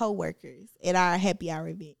 coworkers at our happy hour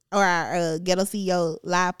event or our Ghetto CEO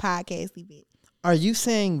live podcast event. Are you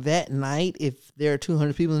saying that night, if there are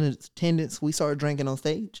 200 people in attendance, we start drinking on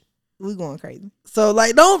stage? We going crazy. So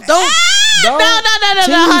like, don't. No. Hold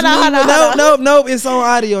on. Nope. It's on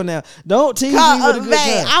audio now. Don't tease me with a good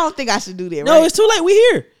man, time. I don't think I should do that. No, right? it's too late. We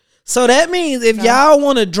here. So that means if y'all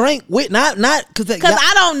want to drink with not because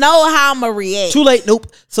I don't know how I'm gonna react. too late. Nope.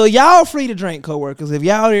 So y'all free to drink, coworkers. If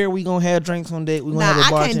y'all there, we gonna have drinks on deck. We gonna have a I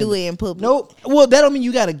bartender. can't do it in public. Nope. Well, that don't mean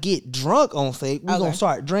you gotta get drunk on stage. We Okay. gonna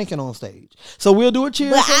start drinking on stage. So we'll do a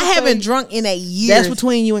cheers. But on I haven't stage. drunk in a year. That's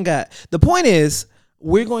between you and God. The point is,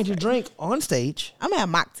 we're going to drink on stage. I'm gonna have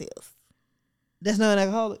mocktails. That's not an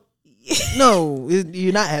alcoholic. No,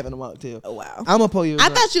 you're not having a mocktail. Oh wow. I'm gonna pull you. I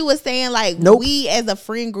thought you were saying like Nope. we as a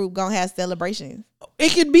friend group gonna have celebrations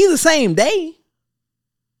it could be the same day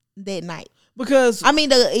that night. because I mean,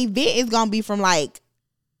 the event is gonna be from like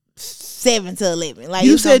 7 to 11. Like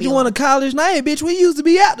you it's gonna said be you want a long. college night, bitch. We used to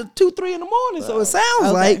be out to 2, 3 in the morning, so it sounds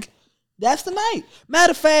Okay. like that's the night.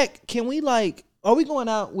 Matter of fact, can we like? Are we going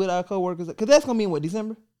out with our coworkers? Because that's gonna be in what,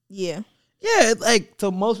 December? Yeah. Yeah, like so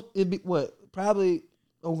most it'd be what probably.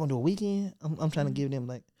 Oh, we're gonna do a weekend. I'm trying to give them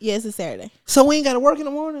like. Yeah, it's a Saturday. So we ain't got to work in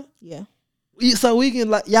the morning. Yeah. So we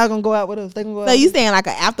can like y'all gonna go out with us. They gonna go. So out you with us? saying like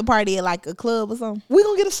an after party at like a club or something? We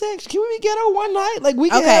gonna get a section. Can we be ghetto one night? Like we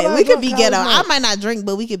can. Okay, have our we could drunk be college ghetto. night. I might not drink,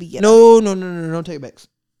 but we could be ghetto. No take backs.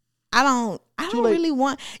 I don't Too late. really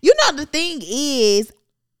want. You know, the thing is,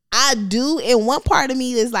 I do, and one part of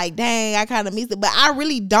me is like, dang, I kind of miss it, but I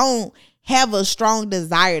really don't have a strong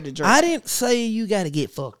desire to drink. I didn't say you got to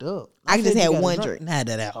get fucked up. I said just you had gotta one drink. Nah,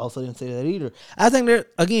 that I also didn't say that either. I think there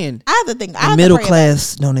again, I have to think. I the have middle to pray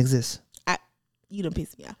class don't exist. about it. You done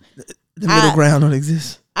piss me off. The middle ground don't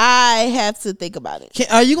exist. I have to think about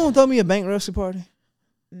it. Are you gonna throw me a bankruptcy party?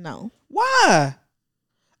 No. Why?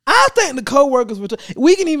 I think the coworkers would.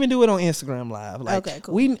 We can even do it on Instagram Live. Like, Okay,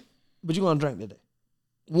 cool. But you gonna drink today?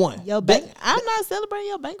 One. Your bank. I'm not celebrating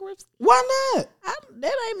your bankruptcy. Why not?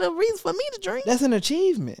 That ain't no reason for me to drink. That's an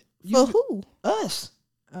achievement. For who? Us.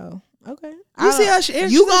 Oh, okay. You see how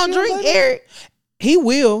you gonna drink, Eric? He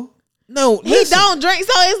will. No, He don't drink,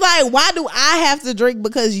 so it's like, why do I have to drink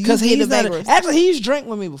because you because get a he's not. bankruptcy? Actually, he's drank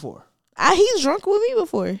with me before. He's drunk with me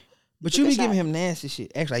before. But Took you a be shot. giving him nasty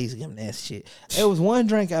shit. Actually, I used to give him nasty shit. There was one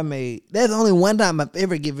drink I made. That's the only one time I've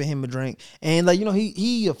ever given him a drink. And like, you know,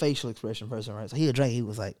 he a facial expression person, right? So he a drink. He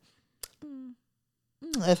was like,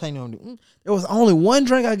 that's how you know. There was only one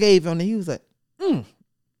drink I gave him, and he was like,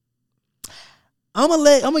 I'm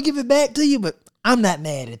gonna give it back to you, but I'm not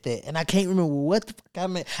mad at that. And I can't remember what the fuck I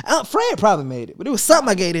made. Fred probably made it, but it was something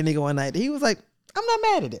I gave that nigga one night. He was like, I'm not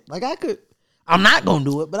mad at it. Like I'm not gonna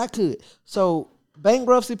do it, but I could. So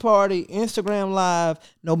bankruptcy party, Instagram Live,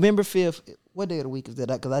 November 5th. What day of the week is that?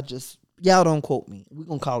 Because y'all don't quote me. We're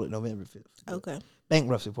gonna call it November 5th. Okay.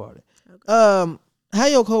 Bankruptcy party. Okay. How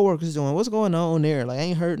your coworkers doing? What's going on there? Like, I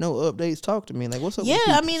ain't heard no updates. Talk to me. Like, what's up? Yeah,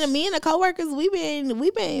 with I people? mean, me and the coworkers, we've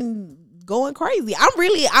been going crazy.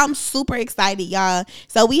 I'm super excited, y'all.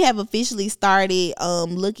 So we have officially started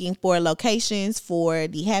looking for locations for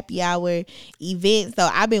the happy hour event. So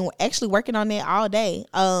I've been actually working on that all day.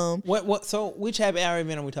 What? So, which happy hour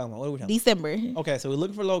event are we talking about? What are we talking December. about? Okay, so we're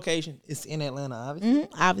looking for location. It's in Atlanta, obviously.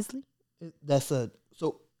 Obviously.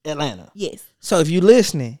 So Atlanta. Yes. So if you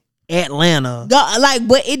listening, Atlanta.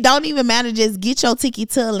 But it don't even matter. Just get your ticket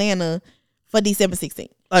to Atlanta for December 16th.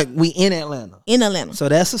 Like, we in Atlanta. In Atlanta. So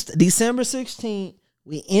that's December 16th.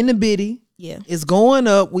 We in the biddy. Yeah. It's going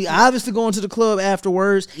up. We obviously going to the club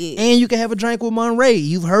afterwards. Yeah. And you can have a drink with Monray.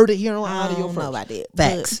 You've heard it here on I audio don't first. know about that.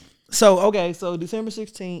 Facts. So, okay. So, December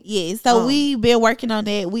 16th. Yeah, so we've been working on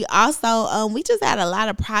that. We also we just had a lot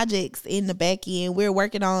of projects in the back end we're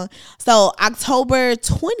working on. So October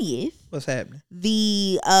 20th, What's happening?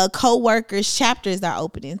 the co-workers chapters are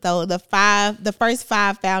opening. So the first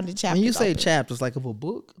 5 founding chapters. When you say open. chapters, like of a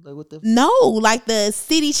book? Like what the? No, like the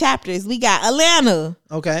city chapters. We got Atlanta.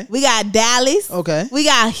 Okay. We got Dallas. Okay. We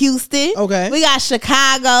got Houston. Okay. We got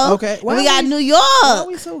Chicago. Okay. And we got New Why York. are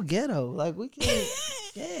we so ghetto? Like we can't.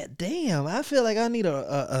 Yeah, damn. I feel like I need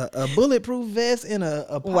a bulletproof vest and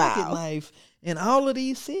a pocket knife in all of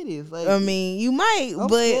these cities. Like, I mean, you might, I'm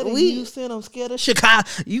but scared of we Houston. I'm scared of Chicago.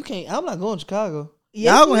 You can't. I'm not going to Chicago.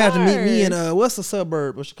 Yes, Y'all gonna we have to meet me are. in what's the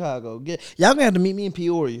suburb of Chicago? Y'all gonna have to meet me in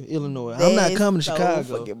Peoria, Illinois. I'm not That's coming to so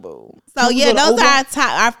Chicago. fucking boom. Can So we yeah, go to those are Oakland?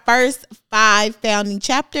 our first 5 founding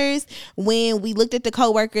chapters. When we looked at the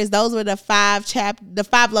co-workers, those were the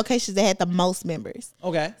 5 locations that had the most members.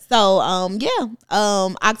 Okay. So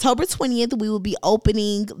October 20th we will be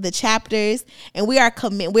opening the chapters, and we're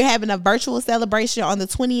having a virtual celebration on the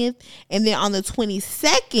 20th, and then on the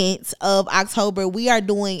 22nd of October we are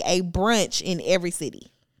doing a brunch in every city.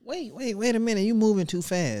 Wait a minute. You moving too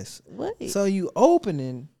fast. What? So you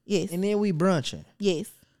opening, Yes. and then we brunching. Yes.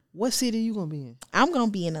 What city you gonna be in? I'm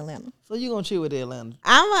gonna be in Atlanta. So you gonna chill with the Atlanta?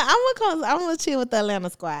 I'm gonna chill with the Atlanta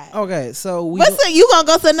squad. Okay, so You gonna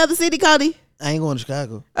go to another city, Kody? I ain't going to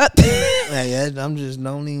Chicago. I'm just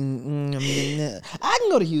lonely. I can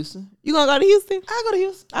go to Houston. You gonna go to Houston? I go to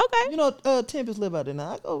Houston. Okay. You know, Tempest live out there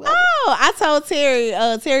now. Oh, I told Terry.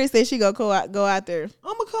 Terry said she gonna go out there.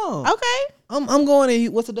 I'm gonna come. Okay. I'm going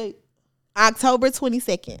in. What's the date? October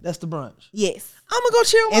 22nd. That's the brunch. Yes. I'm gonna go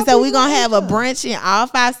chill. With And my so we're people gonna have a anytime. brunch in all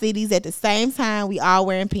 5 cities at the same time. We all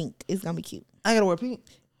wearing pink. It's gonna be cute. I gotta wear pink.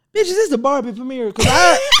 Bitches, this is the Barbie premiere.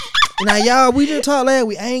 Cause now y'all, we just talked last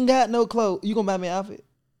week. I ain't got no clothes. You gonna buy me an outfit?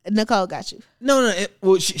 Nicole got you. No.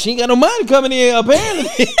 Well, she ain't got no money coming in.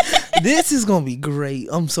 Apparently, this is gonna be great.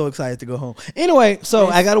 I'm so excited to go home. Anyway, so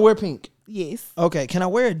I gotta wear pink. Yes. Okay, can I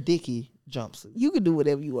wear a Dickie jumpsuit? You can do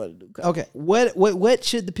whatever you want to do. Okay, what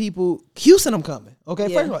should the people? Houston, I'm coming. Okay,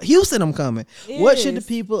 Yeah. first of all, Houston, I'm coming. What should the Yes.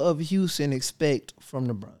 people of Houston expect from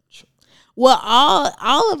the brunch? Well,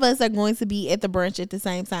 all of us are going to be at the brunch at the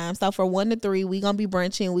same time. So for 1 to 3, we gonna be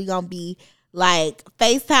brunching. We gonna be like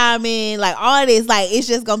FaceTiming, like all this. Like it's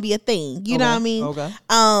just gonna be a thing. You know what I mean? Okay.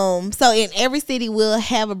 So in every city we'll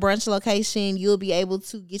have a brunch location. You'll be able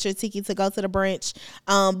to get your ticket to go to the brunch.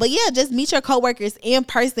 But yeah, just meet your coworkers in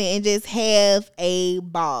person and just have a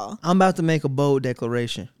ball. I'm about to make a bold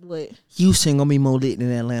declaration. What? Houston gonna be more lit than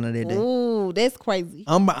Atlanta that day. Ooh, that's crazy.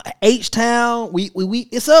 H Town, we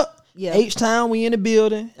it's up. Yeah. H Town, we in the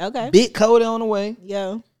building. Okay. Big Kody on the way.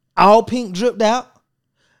 Yeah. All pink dripped out.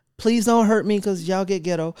 Please don't hurt me because y'all get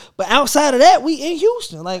ghetto. But outside of that, we in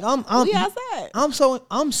Houston. Like I'm We outside.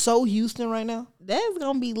 I'm so Houston right now. That's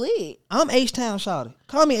gonna be lit. I'm H Town Shawty.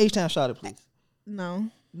 Call me H Town Shawty, please. No.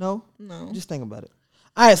 No? No. Just think about it.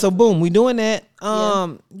 All right, so boom, we doing that.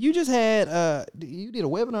 Yeah. You just had you did a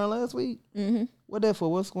webinar last week. Mm-hmm. What that for?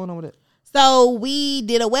 What's going on with it? So we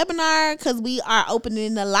did a webinar because we are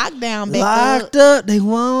opening the lockdown back Locked up, they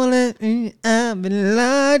won't let me. I've been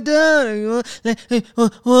locked up. They won't let me.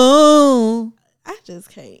 Whoa. I just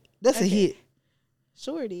can't. That's a hit.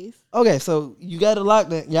 Sure it is. Okay, so you got a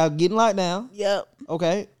lockdown. Y'all getting locked down. Yep.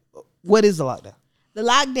 Okay. What is the lockdown? The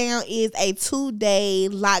lockdown is a 2-day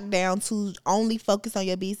lockdown to only focus on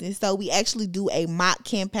your business. So we actually do a mock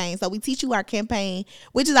campaign. So we teach you our campaign,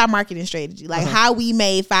 which is our marketing strategy, like how we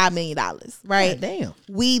made $5 million, right? God damn.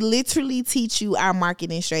 We literally teach you our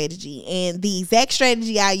marketing strategy and the exact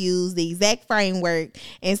strategy I use, the exact framework.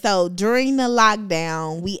 And so during the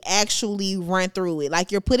lockdown, we actually run through it.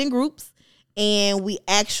 Like you're put in groups and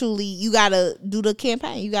you got to do the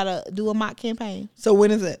campaign. You got to do a mock campaign. So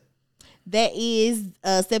when is it? That is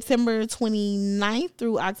September 29th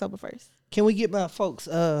through October 1st. Can we get my folks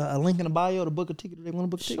a link in the bio to book a ticket if they want to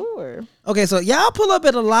book a ticket? Sure. Okay, so y'all pull up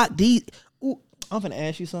at a lot. Ooh, I'm finna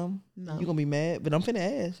ask you something. No. You gonna be mad, but I'm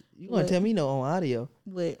finna ask. You gonna What? tell me no on audio.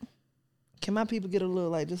 What? Can my people get a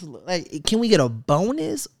little can we get a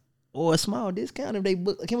bonus or a small discount if they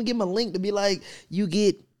book? Can we give them a link to be like you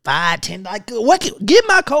get $5, $10? Like give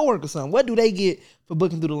my coworker something. What do they get for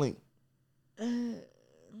booking through the link?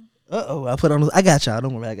 I put on. I got y'all.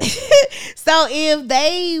 Don't worry, I got y'all. So if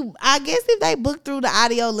they book through the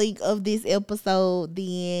audio link of this episode,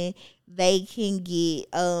 then they can get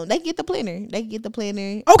the planner. They can get the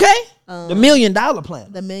planner. Okay, the $1 million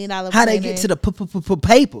plan. The $1 million planner. How they get to the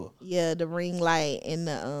paper? Yeah, the ring light and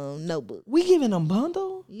the notebook. We giving them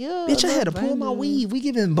bundles? Yeah, Bitch, I had to the pull my bundles. weave. We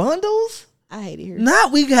giving bundles? I hate it here.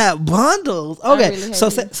 Not we got bundles. I Okay, really hate so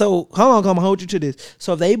it. hold on, come on, hold you to this.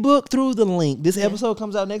 So if they book through the link, this episode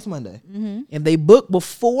comes out next Monday. Mm-hmm. If they book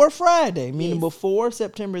before Friday, meaning Yes. before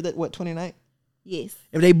September 29th. Yes.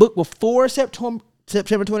 If they book before September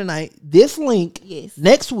 29th, this link Yes.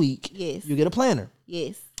 next week, Yes. you get a planner.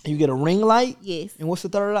 Yes. You get a ring light. Yes. And what's the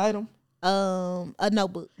third item? A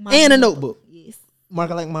notebook. And a notebook. Yes.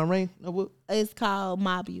 Mark it like my ring notebook. It's called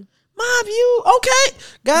Mob You. My view, okay.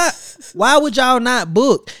 God, why would y'all not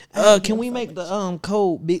book? Can we make the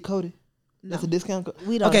code Big Kody? That's a discount code.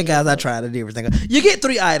 We don't Okay, need guys, I tried it. Everything. You get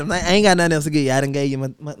 3 items. I ain't got nothing else to give you. I done gave you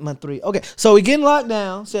my 3. Okay, so we getting locked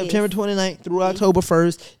down September 29th through October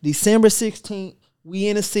 1st. December 16th, We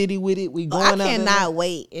in the city with it. We I going out. cannot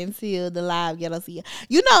wait until the live ghetto CEO.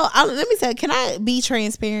 You know, let me say, can I be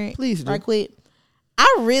transparent? Please do. Right quick.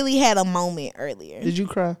 I really had a moment earlier. Did you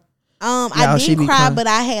cry? I she didn't be cry, crying. but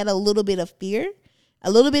I had a little bit of fear, a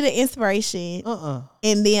little bit of inspiration,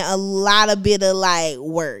 and then a lot of bit of like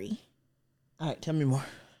worry. All right, tell me more.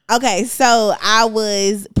 Okay, so I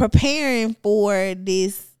was preparing for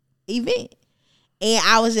this event, and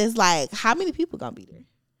I was just like, how many people gonna be there?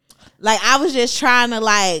 Like, I was just trying to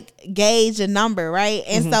like gauge a number, right?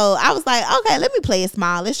 And so I was like, okay, let me play it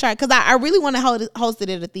small. Let's try, because I really want to host it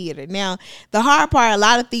at a theater. Now, the hard part, a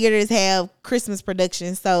lot of theaters have Christmas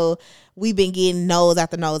productions, so we've been getting nose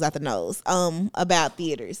after nose after nose about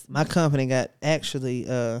theaters. My company got actually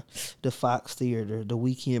the Fox Theater the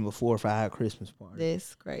weekend before for our Christmas party.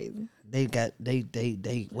 That's crazy. They got they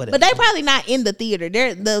whatever. But they probably not in the theater.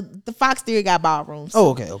 They're the Fox Theater got ballrooms. Oh,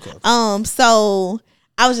 okay. So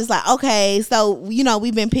I was just like, okay, so you know,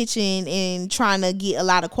 we've been pitching and trying to get a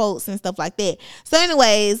lot of quotes and stuff like that. So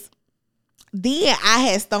anyways, then I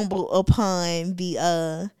had stumbled upon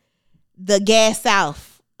the Gas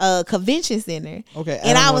South convention center. Okay.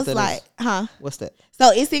 And I don't know was what that like, is. huh? What's that? So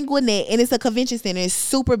it's in Gwinnett, and it's a convention center. It's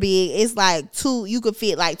super big. It's like you could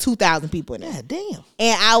fit like 2,000 people in there. God damn.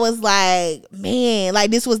 And I was like, man, like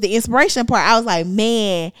this was the inspiration part. I was like,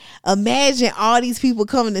 man, imagine all these people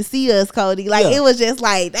coming to see us, Kody. Like it was just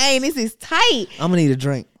like, dang, this is tight. I'm gonna need a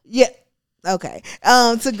drink. Yeah. Okay.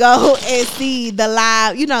 To go and see the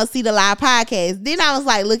live podcast. Then I was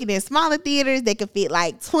like looking at smaller theaters that could fit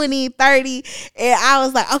like 20, 30. And I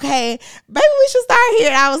was like, okay, maybe we should start here.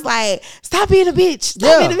 And I was like, stop being a bitch.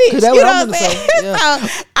 Stop being a bitch. 'cause that's You what know I'm what I'm gonna saying? say. Yeah.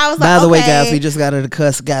 So I was By like, the way, okay. guys, we just got her to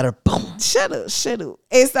cuss. Got her. Boom. Shut up.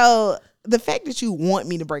 And so the fact that you want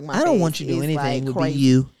me to break my I don't face want you to do is, anything. like, It would crazy. be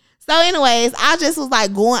you. So anyways, I just was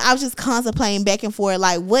like I was just contemplating back and forth,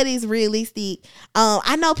 like what is realistic.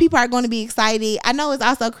 I know people are going to be excited. I know it's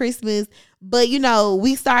also Christmas, but you know,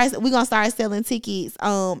 we're gonna start selling tickets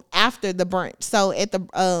after the brunch. So at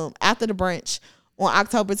the after the brunch on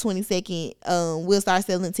October 22nd, we'll start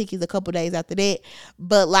selling tickets a couple days after that.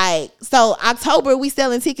 But like, so October we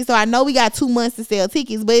selling tickets, so I know we got 2 months to sell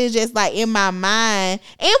tickets, but it's just like in my mind,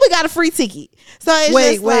 and we got a free ticket. So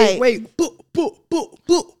it's wait. Book.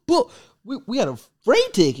 We got a free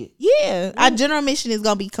ticket. Yeah, our general admission is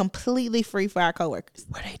gonna be completely free for our coworkers.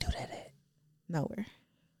 Where they do that at? Nowhere.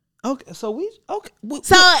 Okay, so So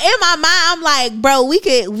in my mind, I'm like, bro, we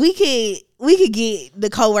could get the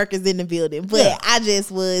coworkers in the building, but Yeah.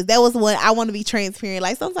 that was one I want to be transparent.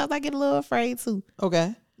 Like sometimes I get a little afraid too.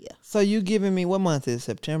 okay. Yeah. So you giving me, what month is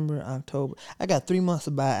September, October? I got 3 months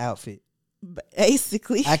to buy an outfit.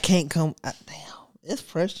 Basically, I can't come. Damn, it's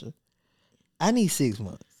pressure. I need 6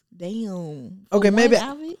 months. damn. Okay, For maybe. one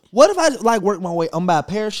outfit? What if I like work my way? I'm buy a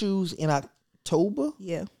pair of shoes in October,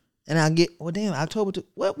 Yeah, and I get October to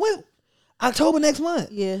what October next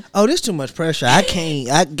month. yeah. Oh, this too much pressure. I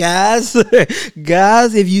can't. Guys,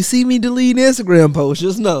 if you see me delete Instagram posts,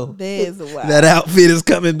 just know That's wild. that outfit is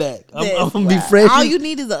coming back. I'm gonna be That's fresh. wild. All you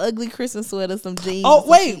need is an ugly Christmas sweater, some jeans. Oh, some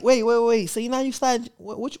wait. So now you slide.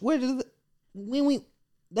 Where does it? When we?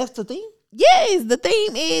 That's the thing. Yes, the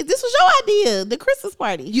theme is this was your idea, the Christmas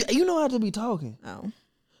party. You know how to be talking. Oh,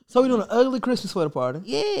 So we doing an ugly Christmas sweater party.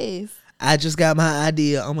 yes, I just got my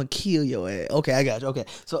idea. I'm gonna kill your ass. Okay, I got you. Okay,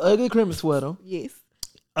 so ugly Christmas sweater. yes.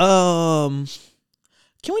 Can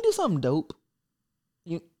we do something dope?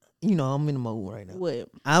 You know I'm in the mode right now. What?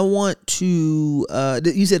 I want to.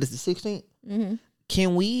 You said it's the 16th. Mm-hmm.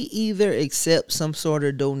 Can we either accept some sort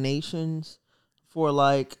of donations for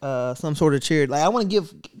like some sort of charity? Like I want to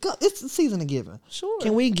give. It's the season of giving. Sure.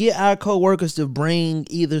 Can we get our coworkers to bring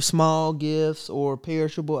either small gifts or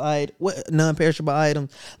non-perishable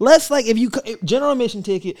items? Let's like if general admission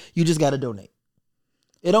ticket, you just got to donate.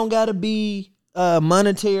 It don't got to be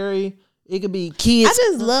monetary. It could be kids. I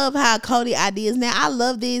just love how Kody ideas. Now I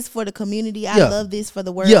love this for the community. I Yeah. love this for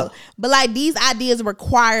the world. Yeah. But like these ideas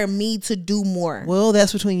require me to do more. Well,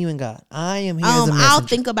 that's between you and God. I am here as a messenger. I'll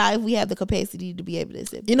think about if we have the capacity to be able to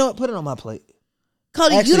accept. You know what? Put it on my plate.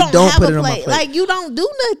 Kody, Actually, you don't don't have put a it on my plate. plate. Like you don't do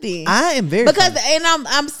nothing. I am very because funny. and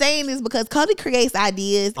I'm saying this because Kody creates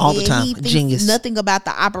ideas All the and time. he thinks Genius. nothing about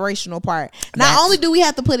the operational part. Not That's- only do we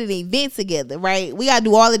have to put an event together, right? We gotta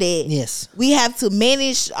do all of that. Yes. We have to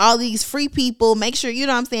manage all these free people, make sure, you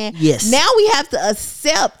know what I'm saying? Yes. Now we have to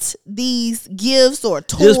accept these gifts or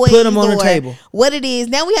toys. Just put 'em on the or table. What it is.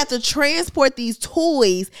 Now we have to transport these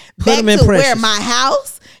toys Put back 'em in to where Precious. my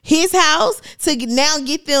house. his house to now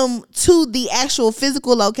get them to the actual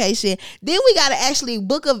physical location. Then we got to actually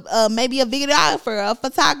book maybe a videographer, a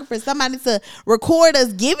photographer, somebody to record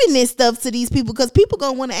us giving this stuff to these people, because people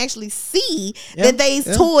gonna want to actually see that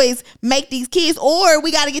these toys make these kids, or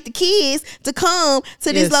we got to get the kids to come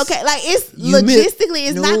to this location. Like, it's logistically,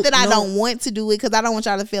 it's not that I don't want to do it, because I don't want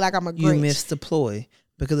y'all to feel like I'm a Grinch. You missed the ploy.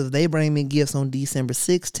 Because if they bring me gifts on December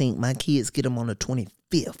 16th, my kids get them on the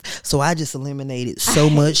 25th. So I just eliminated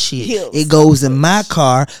so much shit. It goes in my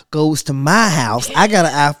car, goes to my house. I got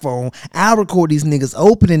an iPhone. I'll record these niggas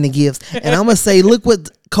opening the gifts. And I'm going to say, look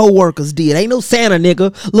what co-workers did. Ain't no Santa,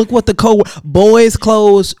 nigga. Look what the boys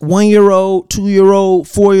clothes, 1-year-old, 2-year-old,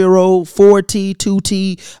 4-year-old, 4T,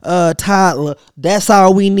 2T, toddler. That's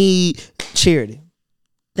all we need. Charity.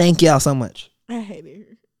 Thank y'all so much. I hate it.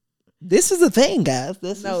 This is a thing, guys.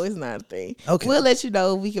 It's not a thing. Okay. We'll let you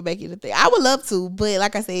know if we can make it a thing. I would love to, but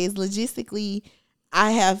like I said, it's logistically, I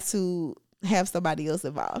have to have somebody else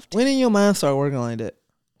involved. When did your mind start working like that?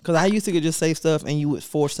 Because I used to just say stuff and you would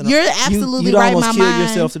force it. You're absolutely you'd right. almost My kill mind,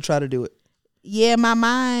 yourself to try to do it. Yeah, my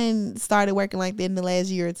mind started working like that in the last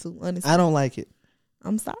year or two, honestly. I don't like it.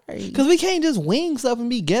 I'm sorry. Because we can't just wing stuff and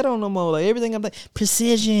be ghetto no more. Like, everything I'm like,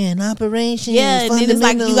 precision, operation. Yeah, and then it's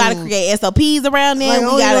like you got to create SOPs around there.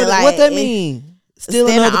 Like, we got to like. What that mean?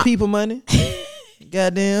 Stealing standard other people money?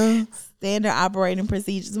 Goddamn. Standard operating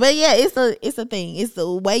procedures. But yeah, it's a thing. It's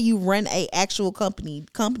the way you run a actual company.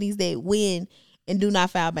 Companies that win and do not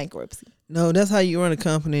file bankruptcy. No, that's how you run a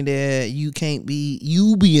company that you can't be.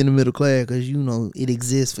 You be in the middle class because you know it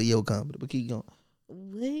exists for your company. But keep going.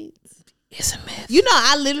 What? It's a myth. You know,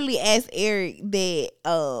 I literally asked Eric that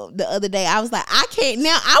the other day. I was like, I can't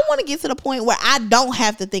now. I want to get to the point where I don't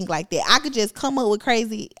have to think like that. I could just come up with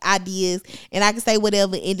crazy ideas and I can say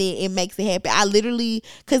whatever, and then it makes it happen. I literally,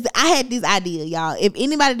 because I had this idea, y'all. If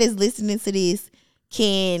anybody that's listening to this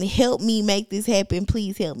can help me make this happen,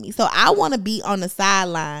 please help me. So I want to be on the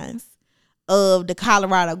sidelines of the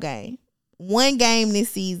Colorado game. One game this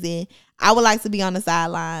season, I would like to be on the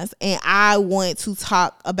sidelines, and I want to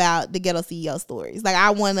talk about the Ghetto CEO stories. Like,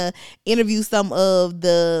 I want to interview some of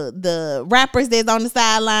the rappers that's on the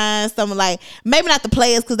sidelines, some like, maybe not the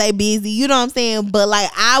players because they busy, you know what I'm saying? But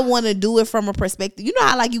like, I want to do it from a perspective. You know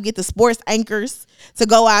how like you get the sports anchors to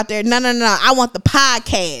go out there? No. I want the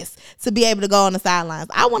podcast to be able to go on the sidelines.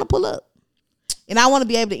 I want to pull up, and I want to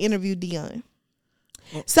be able to interview Dion.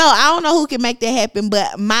 So I don't know who can make that happen,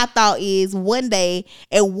 but my thought is one day,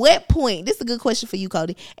 at what point, this is a good question for you,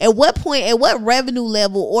 Kody, at what point, at what revenue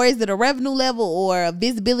level, or is it a revenue level or a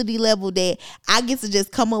visibility level that I get to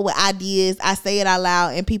just come up with ideas, I say it out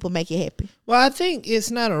loud, and people make it happen? Well, I think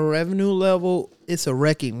it's not a revenue level, it's a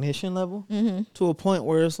recognition level, to a point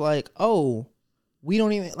where it's like, oh, we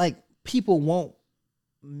don't even, like, people want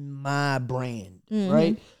my brand,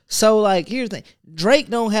 right? So, like, here's the thing. Drake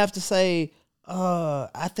don't have to say,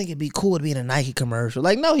 I think it'd be cool to be in a Nike commercial.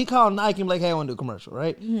 Like, no, he called Nike and like, hey, I want to do a commercial,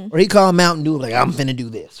 right? Or he called Mountain Dew like, I'm finna do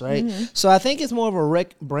this, right? So I think it's more of a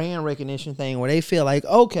brand recognition thing where they feel like,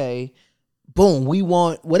 okay, boom, we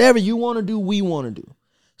want whatever you want to do, we want to do.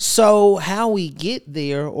 So how we get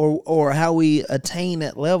there or how we attain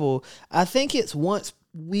that level, I think it's once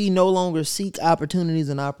we no longer seek opportunities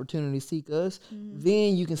and opportunities seek us,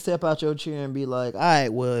 then you can step out your chair and be like, all right,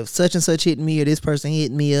 well, if such and such hit me or this person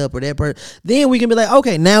hit me up or that person, then we can be like,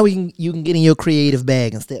 okay, now you can get in your creative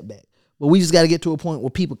bag and step back. But we just got to get to a point where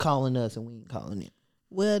people calling us and we ain't calling them.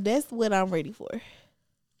 Well, that's what I'm ready for.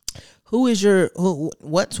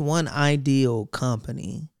 What's one ideal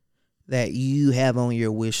company that you have on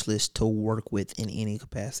your wish list to work with in any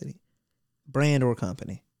capacity? Brand or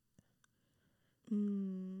company?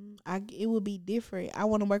 It would be different. I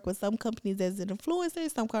want to work with some companies as an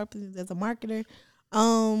influencer, some companies as a marketer.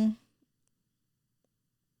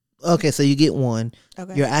 Okay, so you get one.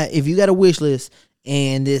 Okay. If you got a wish list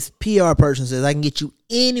and this PR person says, I can get you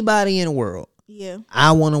anybody in the world. Yeah.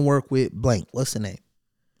 I want to work with blank. What's the name?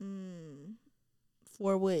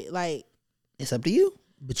 For what? Like, it's up to you.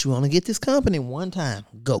 But you want to get this company one time.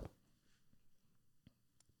 Go.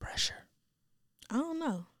 Pressure. I don't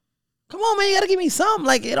know. Come on, man, you gotta give me something.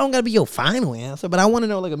 Like, it don't gotta be your final answer, but I want to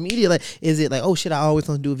know, like, immediately, like, is it like, oh shit, I always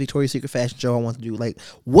want to do a Victoria's Secret fashion show. I want to do, like,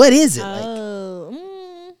 what is it?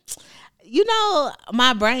 You know,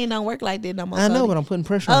 my brain don't work like that no more. I know, but I'm putting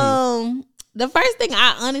pressure on you. The first thing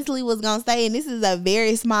I honestly was gonna say, and this is a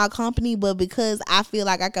very small company, but because I feel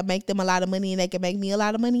like I could make them a lot of money and they can make me a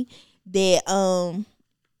lot of money, that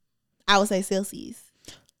I would say Celsius.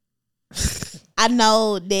 I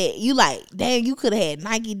know that you like, dang, you could have had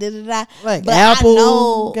Nike, like but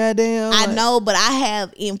Apple, goddamn. I know, but I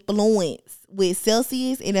have influence with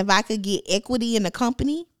Celsius, and if I could get equity in the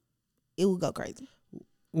company, it would go crazy.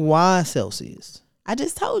 Why Celsius? I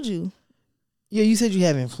just told you. Yeah, you said you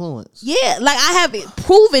have influence. Yeah, like I have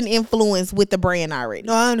proven influence with the brand already.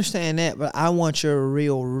 No, I understand that, but I want your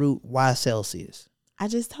real root. Why Celsius? I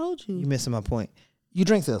just told you. You missing my point. You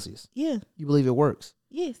drink Celsius. Yeah. You believe it works.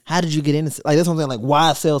 Yes. How did you get into like that's what I'm saying? Like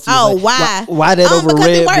why Celsius? Oh, like, why? Why that over Because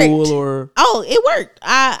it Red worked. Bull or? Oh, it worked.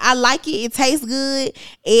 I like it. It tastes good.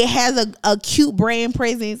 It has a cute brand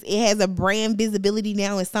presence. It has a brand visibility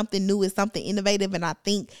now. It's something new. It's something innovative, and I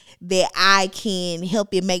think that I can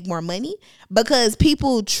help it make more money because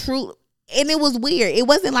people truly. And it was weird. It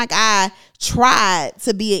wasn't like I tried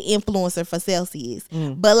to be an influencer for Celsius.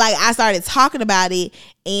 But like I started talking about it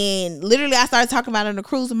and literally I started talking about it on the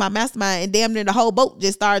cruise with my mastermind and damn near the whole boat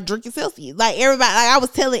just started drinking Celsius. Like everybody, like I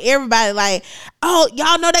was telling everybody like, oh,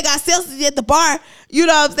 y'all know they got Celsius at the bar. You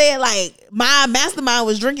know what I'm saying? Like my mastermind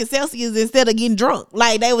was drinking Celsius instead of getting drunk.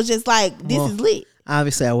 Like they was just like, this is lit.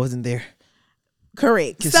 Obviously I wasn't there.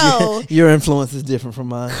 Correct. So your influence is different from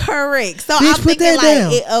mine. correct. So Bitch, I'm put thinking that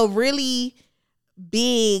like down. a really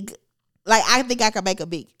big, like I think I could make a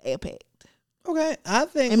big impact Okay, I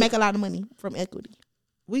think and make a lot of money from equity.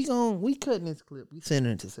 we cutting this clip. We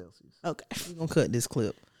sending it to Celsius. Okay. We gonna cut this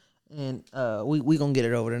clip, and we gonna get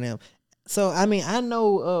it over to them. So I mean, I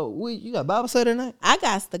know you got Bible study tonight. I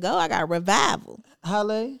got to go. I got revival.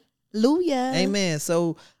 Hallelujah. Amen.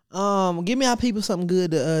 So give me our people something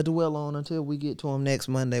good to dwell on until we get to them next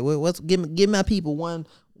Monday. Give my people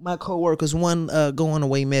my coworkers one going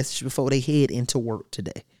away message before they head into work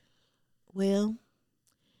today. Well,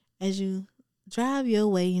 as you drive your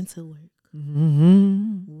way into work,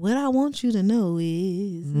 what I want you to know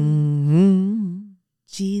is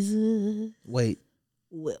Jesus Wait.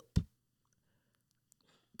 whip.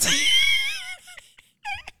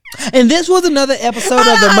 And this was another episode of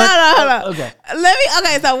the Hold on. Okay.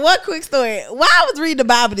 Okay, so one quick story. While I was reading the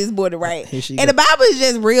Bible this morning, right? Here she And the Bible is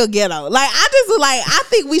just real ghetto. Like I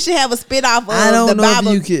think we should have a spinoff of I don't the know Bible.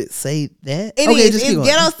 if you could say that. It okay, is. just keep It's going.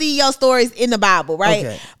 ghetto CEO stories in the Bible, right?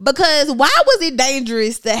 Okay. Because why was it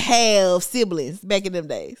dangerous to have siblings back in them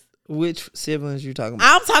days? Which siblings you talking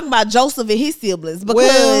about? I'm talking about Joseph and his siblings because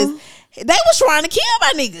Well- they was trying to kill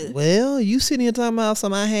my nigga. Well, you sitting here talking about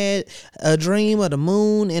something. I had a dream of the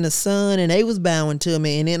moon and the sun, and they was bowing to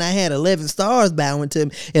me, and then I had 11 stars bowing to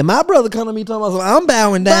me, and my brother come to me talking about something, I'm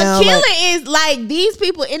bowing down. But killing is like these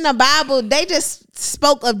people in the Bible. They just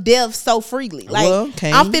spoke of death so freely. Like Well,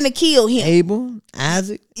 Cain, I'm finna kill him. Abel,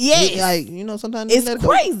 Isaac. Yes. Like sometimes It's let it go.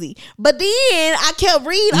 crazy. But then I kept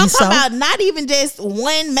reading. I'm Esau. talking about not even just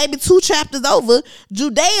one, maybe two chapters over.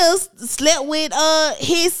 Judeus slept with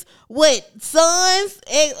his son's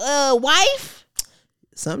wife.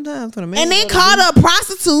 Sometimes for the man. And then called her a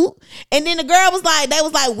prostitute. And then the girl was like, they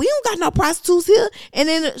was like, we don't got no prostitutes here. And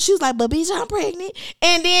then she was like, but bitch, I'm pregnant.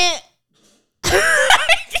 And then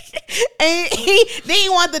and he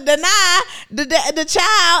wanted to deny the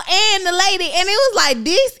child and the lady. And it was like,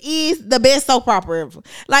 this is the best soap opera ever.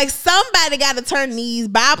 Like somebody got to turn these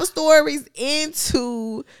Bible stories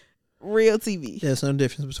into real TV. There's no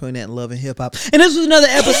difference between that and love and hip hop. And this was another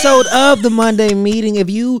episode of the Monday Meeting. If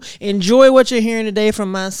you enjoy what you're hearing today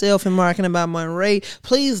from myself and Marking About Monterey,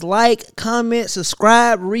 please like, comment,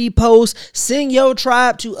 subscribe, repost, send your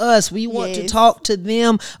tribe to us. We want to talk to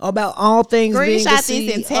them about all things being a Screenshot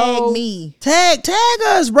this and tag CEO. me. Tag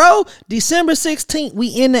us, bro. December 16th, we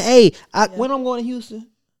in the A. When I'm going to Houston?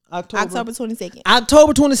 October 22nd.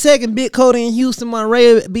 October 22nd, Big Kody in Houston,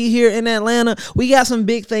 Monterey be here in Atlanta. We got some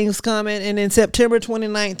big things coming. And then September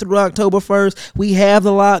 29th through October 1st, we have the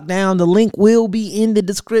lockdown. The link will be in the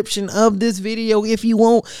description of this video. If you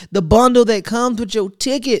want the bundle that comes with your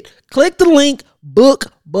ticket, click the link,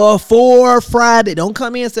 book before Friday. Don't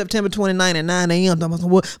come in September 29th at 9 a.m.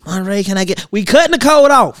 What, Monterey, can I get? We cutting the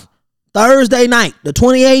code off Thursday night, the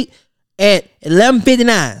 28th. At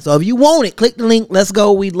 11:59. So if you want it, click the link. Let's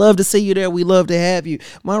go. We'd love to see you there. We love to have you.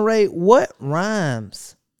 Monterey, what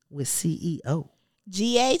rhymes with CEO?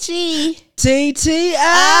 GHE. TTO.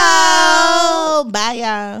 Oh, bye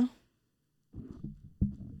y'all.